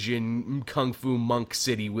 Asian kung fu monk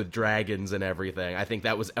city with dragons and everything. I think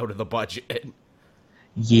that was out of the budget.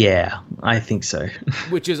 Yeah, I think so.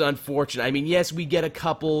 Which is unfortunate. I mean, yes, we get a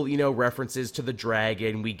couple, references to the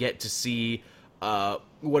dragon. We get to see, a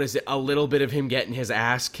little bit of him getting his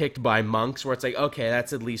ass kicked by monks, where it's like, okay,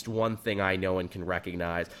 that's at least one thing I know and can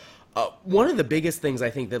recognize. One of the biggest things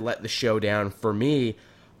I think that let the show down for me,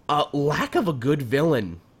 lack of a good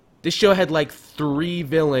villain. This show had like 3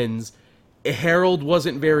 villains. Harold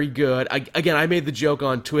wasn't very good. I made the joke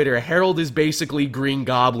on Twitter. Harold is basically Green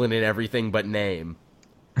Goblin in everything but name.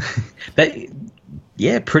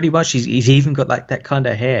 Yeah, pretty much. He's even got like that kind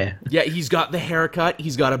of hair. Yeah, he's got the haircut.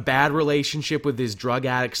 He's got a bad relationship with his drug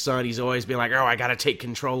addict son. He's always been like, oh, I gotta take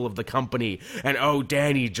control of the company. And, oh,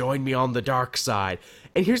 Danny, join me on the dark side.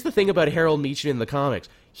 And here's the thing about Harold Meacham in the comics.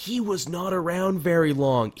 He was not around very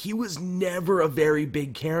long. He was never a very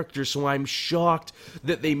big character, so I'm shocked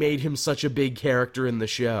that they made him such a big character in the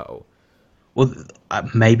show. Well,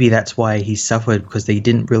 maybe that's why he suffered, because they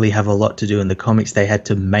didn't really have a lot to do in the comics. They had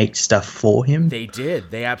to make stuff for him. They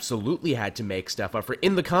did. They absolutely had to make stuff up for.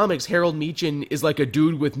 In the comics, Harold Meacham is like a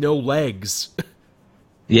dude with no legs.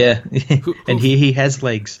 Yeah, and he has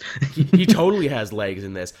legs. he totally has legs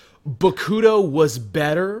in this. Bakuto was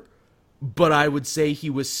better, but I would say he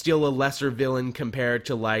was still a lesser villain compared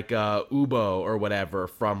to like Ubo or whatever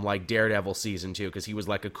from like Daredevil season 2, because he was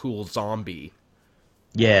like a cool zombie.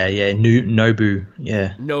 Yeah, Nobu,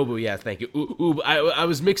 yeah. Nobu, yeah, thank you. I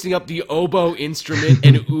was mixing up the oboe instrument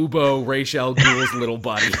and Ubo, Ra's al Ghul's little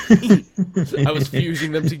buddy. I was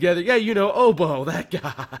fusing them together. Yeah, oboe, that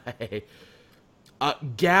guy.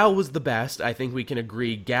 Gao was the best. I think we can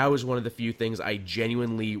agree. Gao is one of the few things I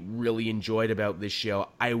genuinely really enjoyed about this show.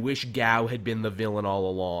 I wish Gao had been the villain all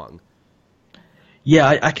along.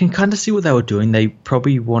 Yeah, I can kind of see what they were doing. They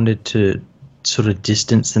probably wanted to sort of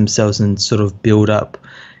distance themselves and sort of build up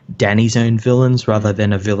Danny's own villains rather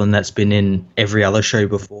than a villain that's been in every other show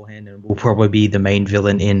beforehand and will probably be the main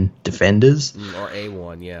villain in Defenders. Or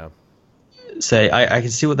A1, yeah. So I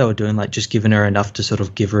can see what they were doing, like just giving her enough to sort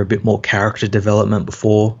of give her a bit more character development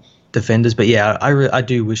before Defenders. But yeah, I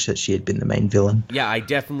do wish that she had been the main villain. Yeah, I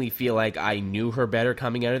definitely feel like I knew her better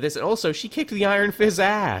coming out of this. And also, she kicked the Iron Fist's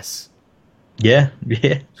ass. Yeah.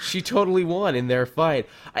 She totally won in their fight.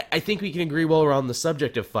 I think we can agree while we're on the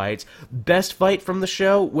subject of fights. Best fight from the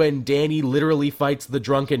show, when Danny literally fights the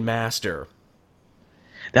drunken master.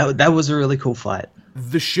 That was a really cool fight.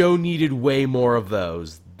 The show needed way more of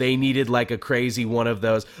those. They needed like a crazy one of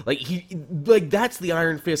those. Like that's the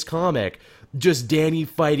Iron Fist comic. Just Danny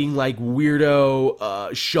fighting like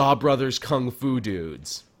weirdo Shaw Brothers kung fu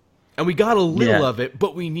dudes. And we got a little of it,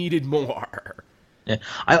 but we needed more. Yeah,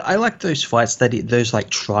 I like those fights those like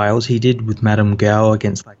trials he did with Madame Gao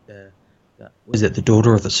against like was it the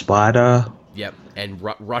daughter of the spider Yep, and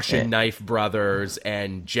Russian Knife Brothers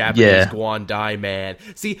and Japanese Yeah. Guandai Man.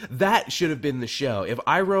 See, that should have been the show. If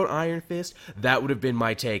I wrote Iron Fist, that would have been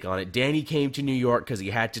my take on it. Danny came to New York because he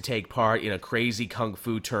had to take part in a crazy kung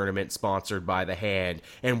fu tournament sponsored by the Hand,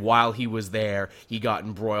 and while he was there, he got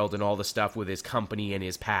embroiled in all the stuff with his company and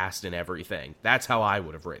his past and everything. That's how I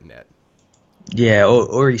would have written it. Yeah,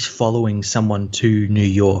 or he's following someone to New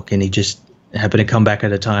York, and he just happened to come back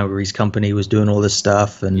at a time where his company was doing all this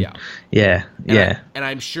stuff, and yeah. And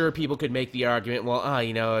I'm sure people could make the argument, well,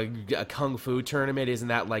 a kung fu tournament, isn't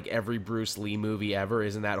that like every Bruce Lee movie ever?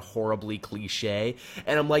 Isn't that horribly cliche?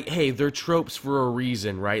 And I'm like, hey, they're tropes for a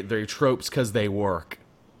reason, right? They're tropes because they work.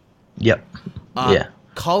 Yep. Yeah.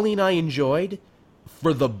 Colleen I enjoyed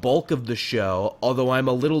for the bulk of the show, although I'm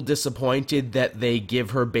a little disappointed that they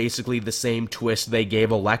give her basically the same twist they gave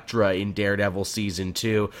Elektra in Daredevil Season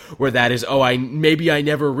 2, where that is, maybe I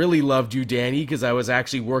never really loved you, Danny, because I was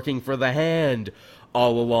actually working for the Hand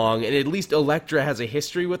all along, and at least Elektra has a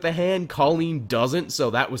history with the Hand, Colleen doesn't, so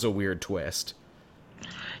that was a weird twist.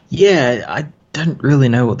 Yeah, I don't really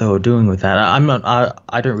know what they were doing with that.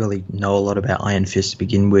 I don't really know a lot about Iron Fist to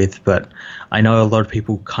begin with, but I know a lot of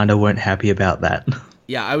people kind of weren't happy about that.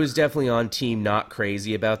 Yeah, I was definitely on team not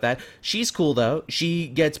crazy about that. She's cool, though. She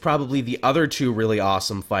gets probably the other two really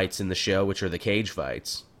awesome fights in the show, which are the cage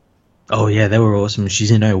fights. Oh, yeah, they were awesome.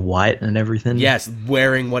 She's in her white and everything. Yes,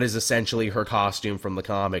 wearing what is essentially her costume from the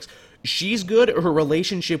comics. She's good. Her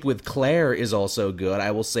relationship with Claire is also good.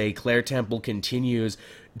 I will say Claire Temple continues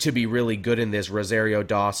to be really good in this. Rosario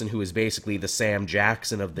Dawson, who is basically the Sam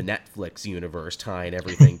Jackson of the Netflix universe, tying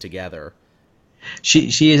everything together.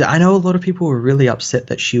 She is. I know a lot of people were really upset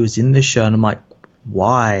that she was in this show, and I'm like,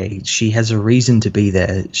 why? She has a reason to be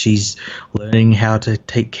there. She's learning how to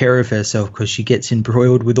take care of herself because she gets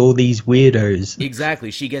embroiled with all these weirdos. Exactly.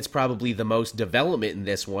 She gets probably the most development in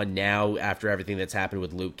this one now after everything that's happened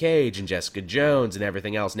with Luke Cage and Jessica Jones and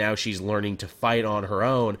everything else. Now she's learning to fight on her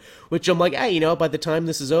own, which I'm like, hey, by the time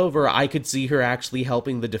this is over, I could see her actually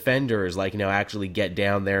helping the Defenders, actually get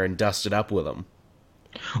down there and dust it up with them.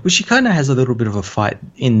 Well, she kind of has a little bit of a fight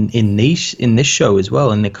in this show as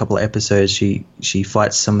well. In a couple of episodes, she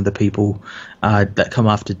fights some of the people that come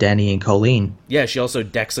after Danny and Colleen. Yeah, she also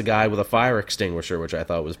decks a guy with a fire extinguisher, which I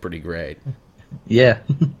thought was pretty great. Yeah.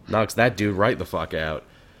 Knocks that dude right the fuck out.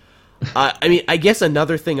 I guess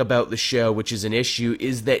another thing about the show, which is an issue,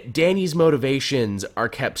 is that Danny's motivations are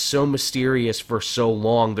kept so mysterious for so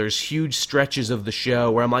long. There's huge stretches of the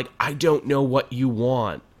show where I'm like, I don't know what you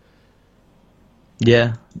want.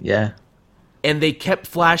 Yeah. And they kept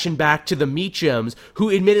flashing back to the Meachums,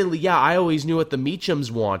 who admittedly, I always knew what the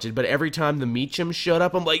Meachums wanted, but every time the Meachums showed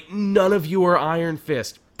up, I'm like, none of you are Iron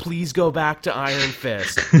Fist. Please go back to Iron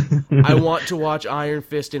Fist. I want to watch Iron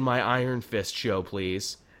Fist in my Iron Fist show,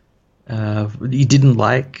 please. You didn't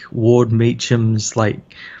like Ward Meacham's,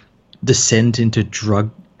 descent into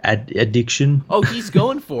drug addiction? Oh, he's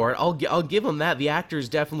going for it. I'll give him that. The actor's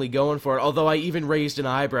definitely going for it. Although I even raised an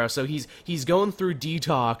eyebrow. So he's going through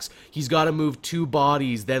detox. He's got to move 2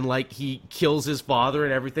 bodies. Then he kills his father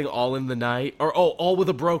and everything all in the night, or all with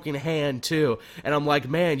a broken hand too. And I'm like,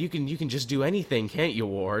 man, you can just do anything, can't you,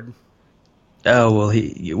 Ward? Oh well,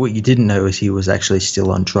 what you didn't know is he was actually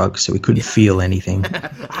still on drugs, so he couldn't feel anything.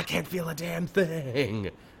 I can't feel a damn thing.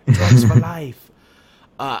 Drugs for life.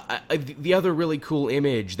 The other really cool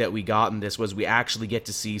image that we got in this was we actually get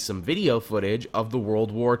to see some video footage of the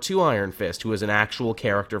World War II Iron Fist, who is an actual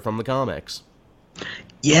character from the comics.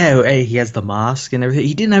 Yeah, he has the mask and everything.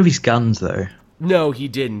 He didn't have his guns, though. No, he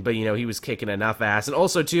didn't, but, he was kicking enough ass. And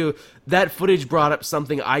also, too, that footage brought up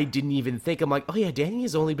something I didn't even think. I'm like, oh yeah, Danny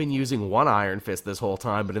has only been using 1 Iron Fist this whole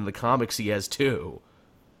time, but in the comics he has 2.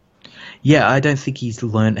 Yeah, I don't think he's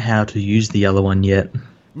learned how to use the other one yet.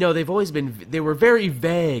 No, they were very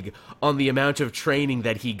vague on the amount of training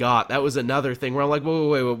that he got. That was another thing where I'm like,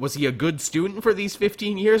 wait, was he a good student for these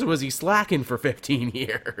 15 years, or was he slacking for 15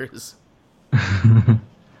 years?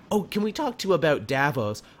 Oh, can we talk too about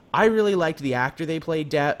Davos? I really liked the actor that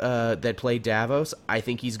played Davos. I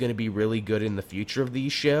think he's going to be really good in the future of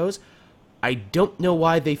these shows. I don't know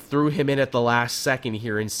why they threw him in at the last second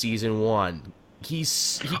here in season 1. He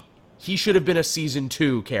should have been a season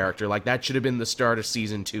 2 character. That should have been the start of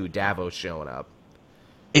season 2, Davos showing up.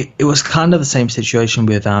 It was kind of the same situation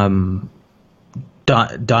with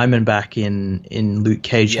Diamondback in Luke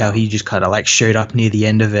Cage, how he just kind of showed up near the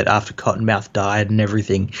end of it after Cottonmouth died and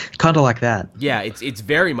everything. Kind of like that. Yeah, it's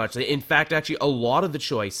very much. In fact, actually, a lot of the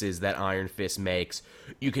choices that Iron Fist makes,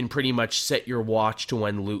 you can pretty much set your watch to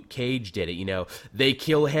when Luke Cage did it. They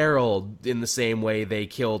kill Harold in the same way they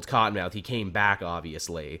killed Cottonmouth. He came back,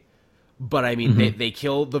 obviously. But, I mean, they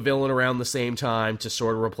kill the villain around the same time to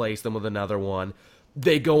sort of replace them with another one.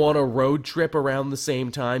 They go on a road trip around the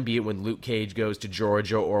same time, be it when Luke Cage goes to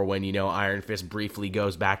Georgia or when, Iron Fist briefly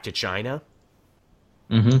goes back to China.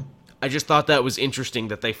 Mm-hmm. I just thought that was interesting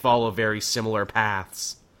that they follow very similar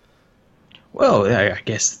paths. Well, I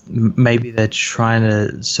guess maybe they're trying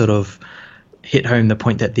to sort of hit home the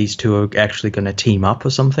point that these two are actually going to team up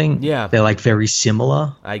or something. Yeah. They're, like, very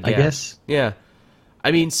similar, I guess. Yeah. I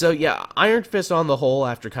mean, so, yeah, Iron Fist on the whole,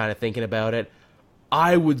 after kind of thinking about it,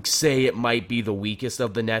 I would say it might be the weakest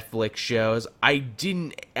of the Netflix shows. I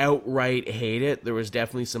didn't outright hate it. There was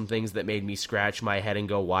definitely some things that made me scratch my head and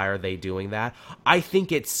go, why are they doing that? I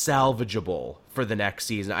think it's salvageable for the next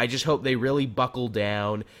season. I just hope they really buckle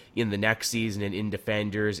down in the next season and in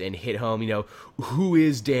Defenders and hit home, who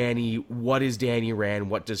is Danny? What is Danny Rand?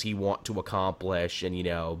 What does he want to accomplish?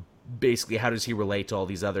 And, basically, how does he relate to all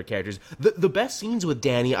these other characters? The best scenes with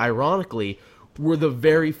Danny, ironically, were the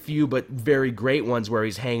very few but very great ones where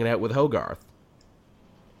he's hanging out with Hogarth.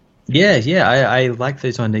 Yeah, I like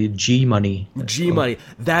those on the G-Money. G-Money.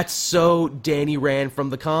 That's so Danny Rand from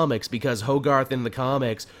the comics, because Hogarth in the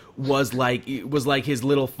comics was like his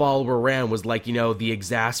little follower around, was like, the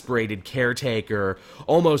exasperated caretaker,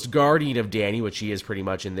 almost guardian of Danny, which he is pretty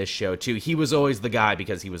much in this show too. He was always the guy,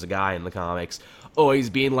 because he was a guy in the comics, always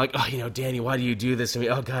being like, oh, Danny, why do you do this to me?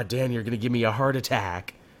 Oh, God, Danny, you're going to give me a heart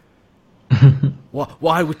attack.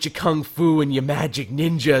 Why with your kung fu and your magic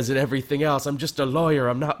ninjas and everything else? I'm just a lawyer.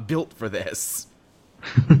 I'm not built for this.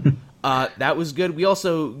 That was good. We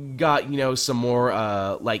also got, some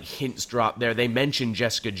more, hints dropped there. They mentioned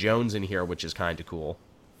Jessica Jones in here, which is kind of cool.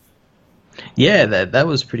 Yeah, that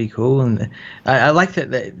was pretty cool, and I like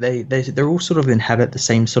that they're all sort of inhabit the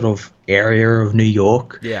same sort of area of New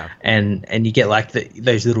York. Yeah, and you get like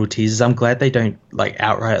those little teasers. I'm glad they don't like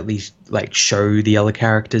outrightly like show the other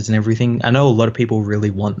characters and everything. I know a lot of people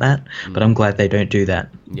really want that, but I'm glad they don't do that.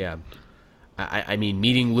 Yeah. I mean,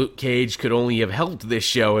 meeting Luke Cage could only have helped this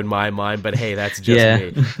show in my mind, but hey, that's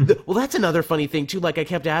just me. Well, that's another funny thing, too. Like, I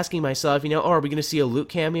kept asking myself, are we going to see a Luke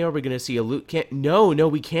cameo? Are we going to see a Luke cameo? No,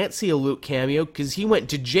 we can't see a Luke cameo because he went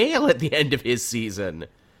to jail at the end of his season.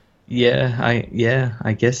 Yeah,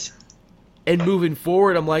 I guess. And moving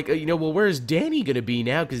forward, I'm like, well, where's Danny going to be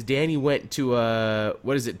now? Because Danny went to,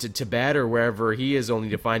 to Tibet or wherever he is, only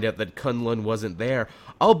to find out that Kunlun wasn't there.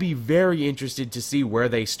 I'll be very interested to see where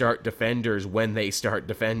they start Defenders when they start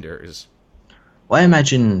Defenders. Well, I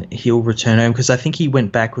imagine he'll return home, because I think he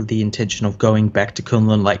went back with the intention of going back to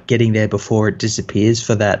Kunlun, like getting there before it disappears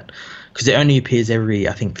for that, because it only appears every,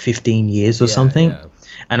 I think, 15 years or something. Yeah.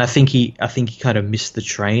 And I think he kind of missed the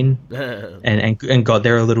train and got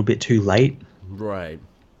there a little bit too late. Right.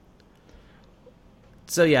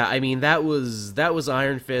 So yeah, I mean, that was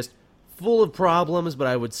Iron Fist. Full of problems, but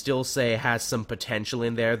I would still say it has some potential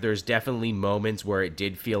in there. There's definitely moments where it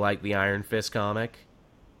did feel like the Iron Fist comic.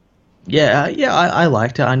 Yeah, I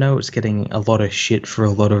liked it. I know it's getting a lot of shit for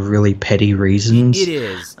a lot of really petty reasons. It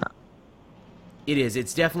is.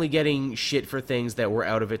 It's definitely getting shit for things that were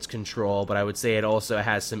out of its control, but I would say it also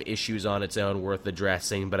has some issues on its own worth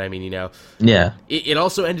addressing. But I mean, yeah. It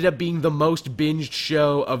also ended up being the most binged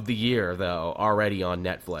show of the year, though, already on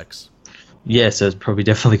Netflix. Yeah, so it's probably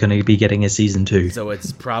definitely going to be getting a season 2. So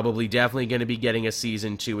it's probably definitely going to be getting a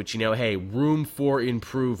season 2, which, hey, room for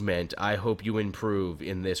improvement. I hope you improve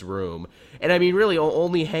in this room. And I mean, really,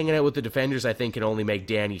 only hanging out with the Defenders, I think, can only make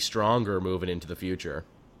Danny stronger moving into the future.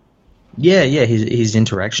 Yeah, his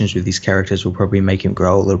interactions with these characters will probably make him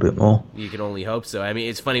grow a little bit more. You can only hope so. I mean,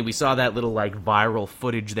 it's funny, we saw that little, viral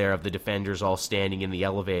footage there of the Defenders all standing in the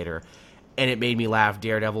elevator. And it made me laugh.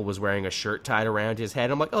 Daredevil was wearing a shirt tied around his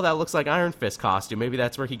head. I'm like, oh, that looks like Iron Fist costume. Maybe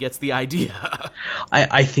that's where he gets the idea.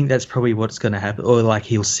 I think that's probably what's going to happen. Or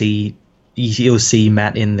he'll see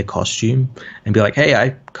Matt in the costume and be like, hey,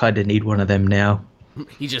 I kind of need one of them now.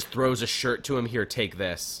 He just throws a shirt to him. Here, take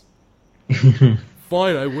this.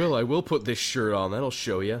 Fine, I will put this shirt on. That'll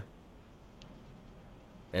show you.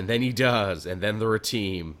 And then he does. And then they're a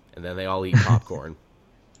team. And then they all eat popcorn.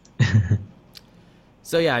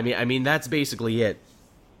 So yeah, I mean that's basically it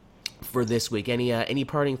for this week. Any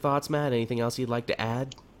parting thoughts, Matt? Anything else you'd like to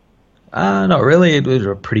add? Not really. It was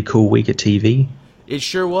a pretty cool week at TV. It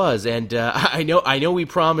sure was, and I know we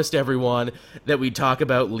promised everyone that we'd talk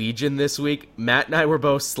about Legion this week. Matt and I were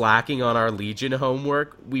both slacking on our Legion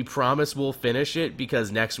homework. We promise we'll finish it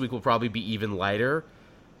because next week will probably be even lighter.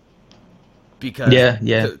 Because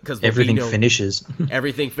because everything finishes.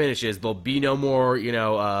 Everything finishes. There'll be no more,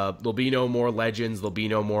 there'll be no more Legends. There'll be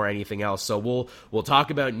no more anything else. So we'll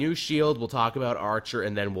talk about New Shield. We'll talk about Archer,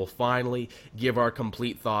 and then we'll finally give our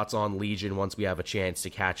complete thoughts on Legion once we have a chance to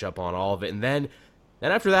catch up on all of it. And then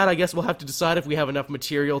after that, I guess we'll have to decide if we have enough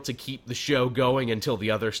material to keep the show going until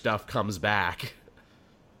the other stuff comes back.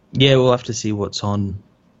 Yeah, we'll have to see what's on.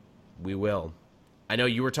 We will. I know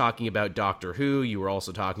you were talking about Doctor Who. You were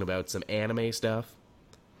also talking about some anime stuff.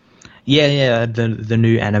 Yeah. The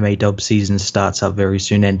new anime dub season starts up very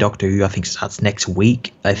soon, and Doctor Who, I think, starts next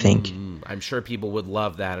week, I think. I'm sure people would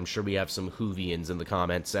love that. I'm sure we have some Whovians in the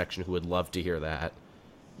comments section who would love to hear that.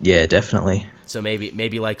 Yeah, definitely. So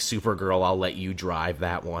maybe like Supergirl, I'll let you drive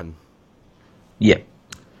that one. Yep.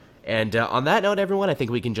 And on that note, everyone, I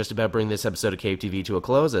think we can just about bring this episode of Cave TV to a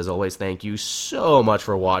close. As always, thank you so much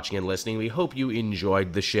for watching and listening. We hope you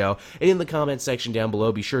enjoyed the show. And in the comments section down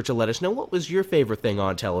below, be sure to let us know what was your favorite thing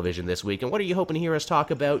on television this week, and what are you hoping to hear us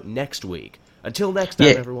talk about next week. Until next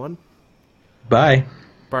time, everyone. Bye.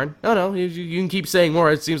 Pardon? No, you can keep saying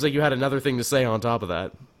more. It seems like you had another thing to say on top of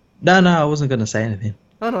that. No, I wasn't going to say anything.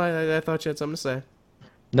 Oh, no, I thought you had something to say.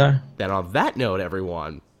 No. Then on that note,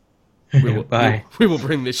 everyone... Bye. We will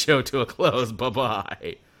bring this show to a close.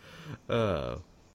 Bye-bye.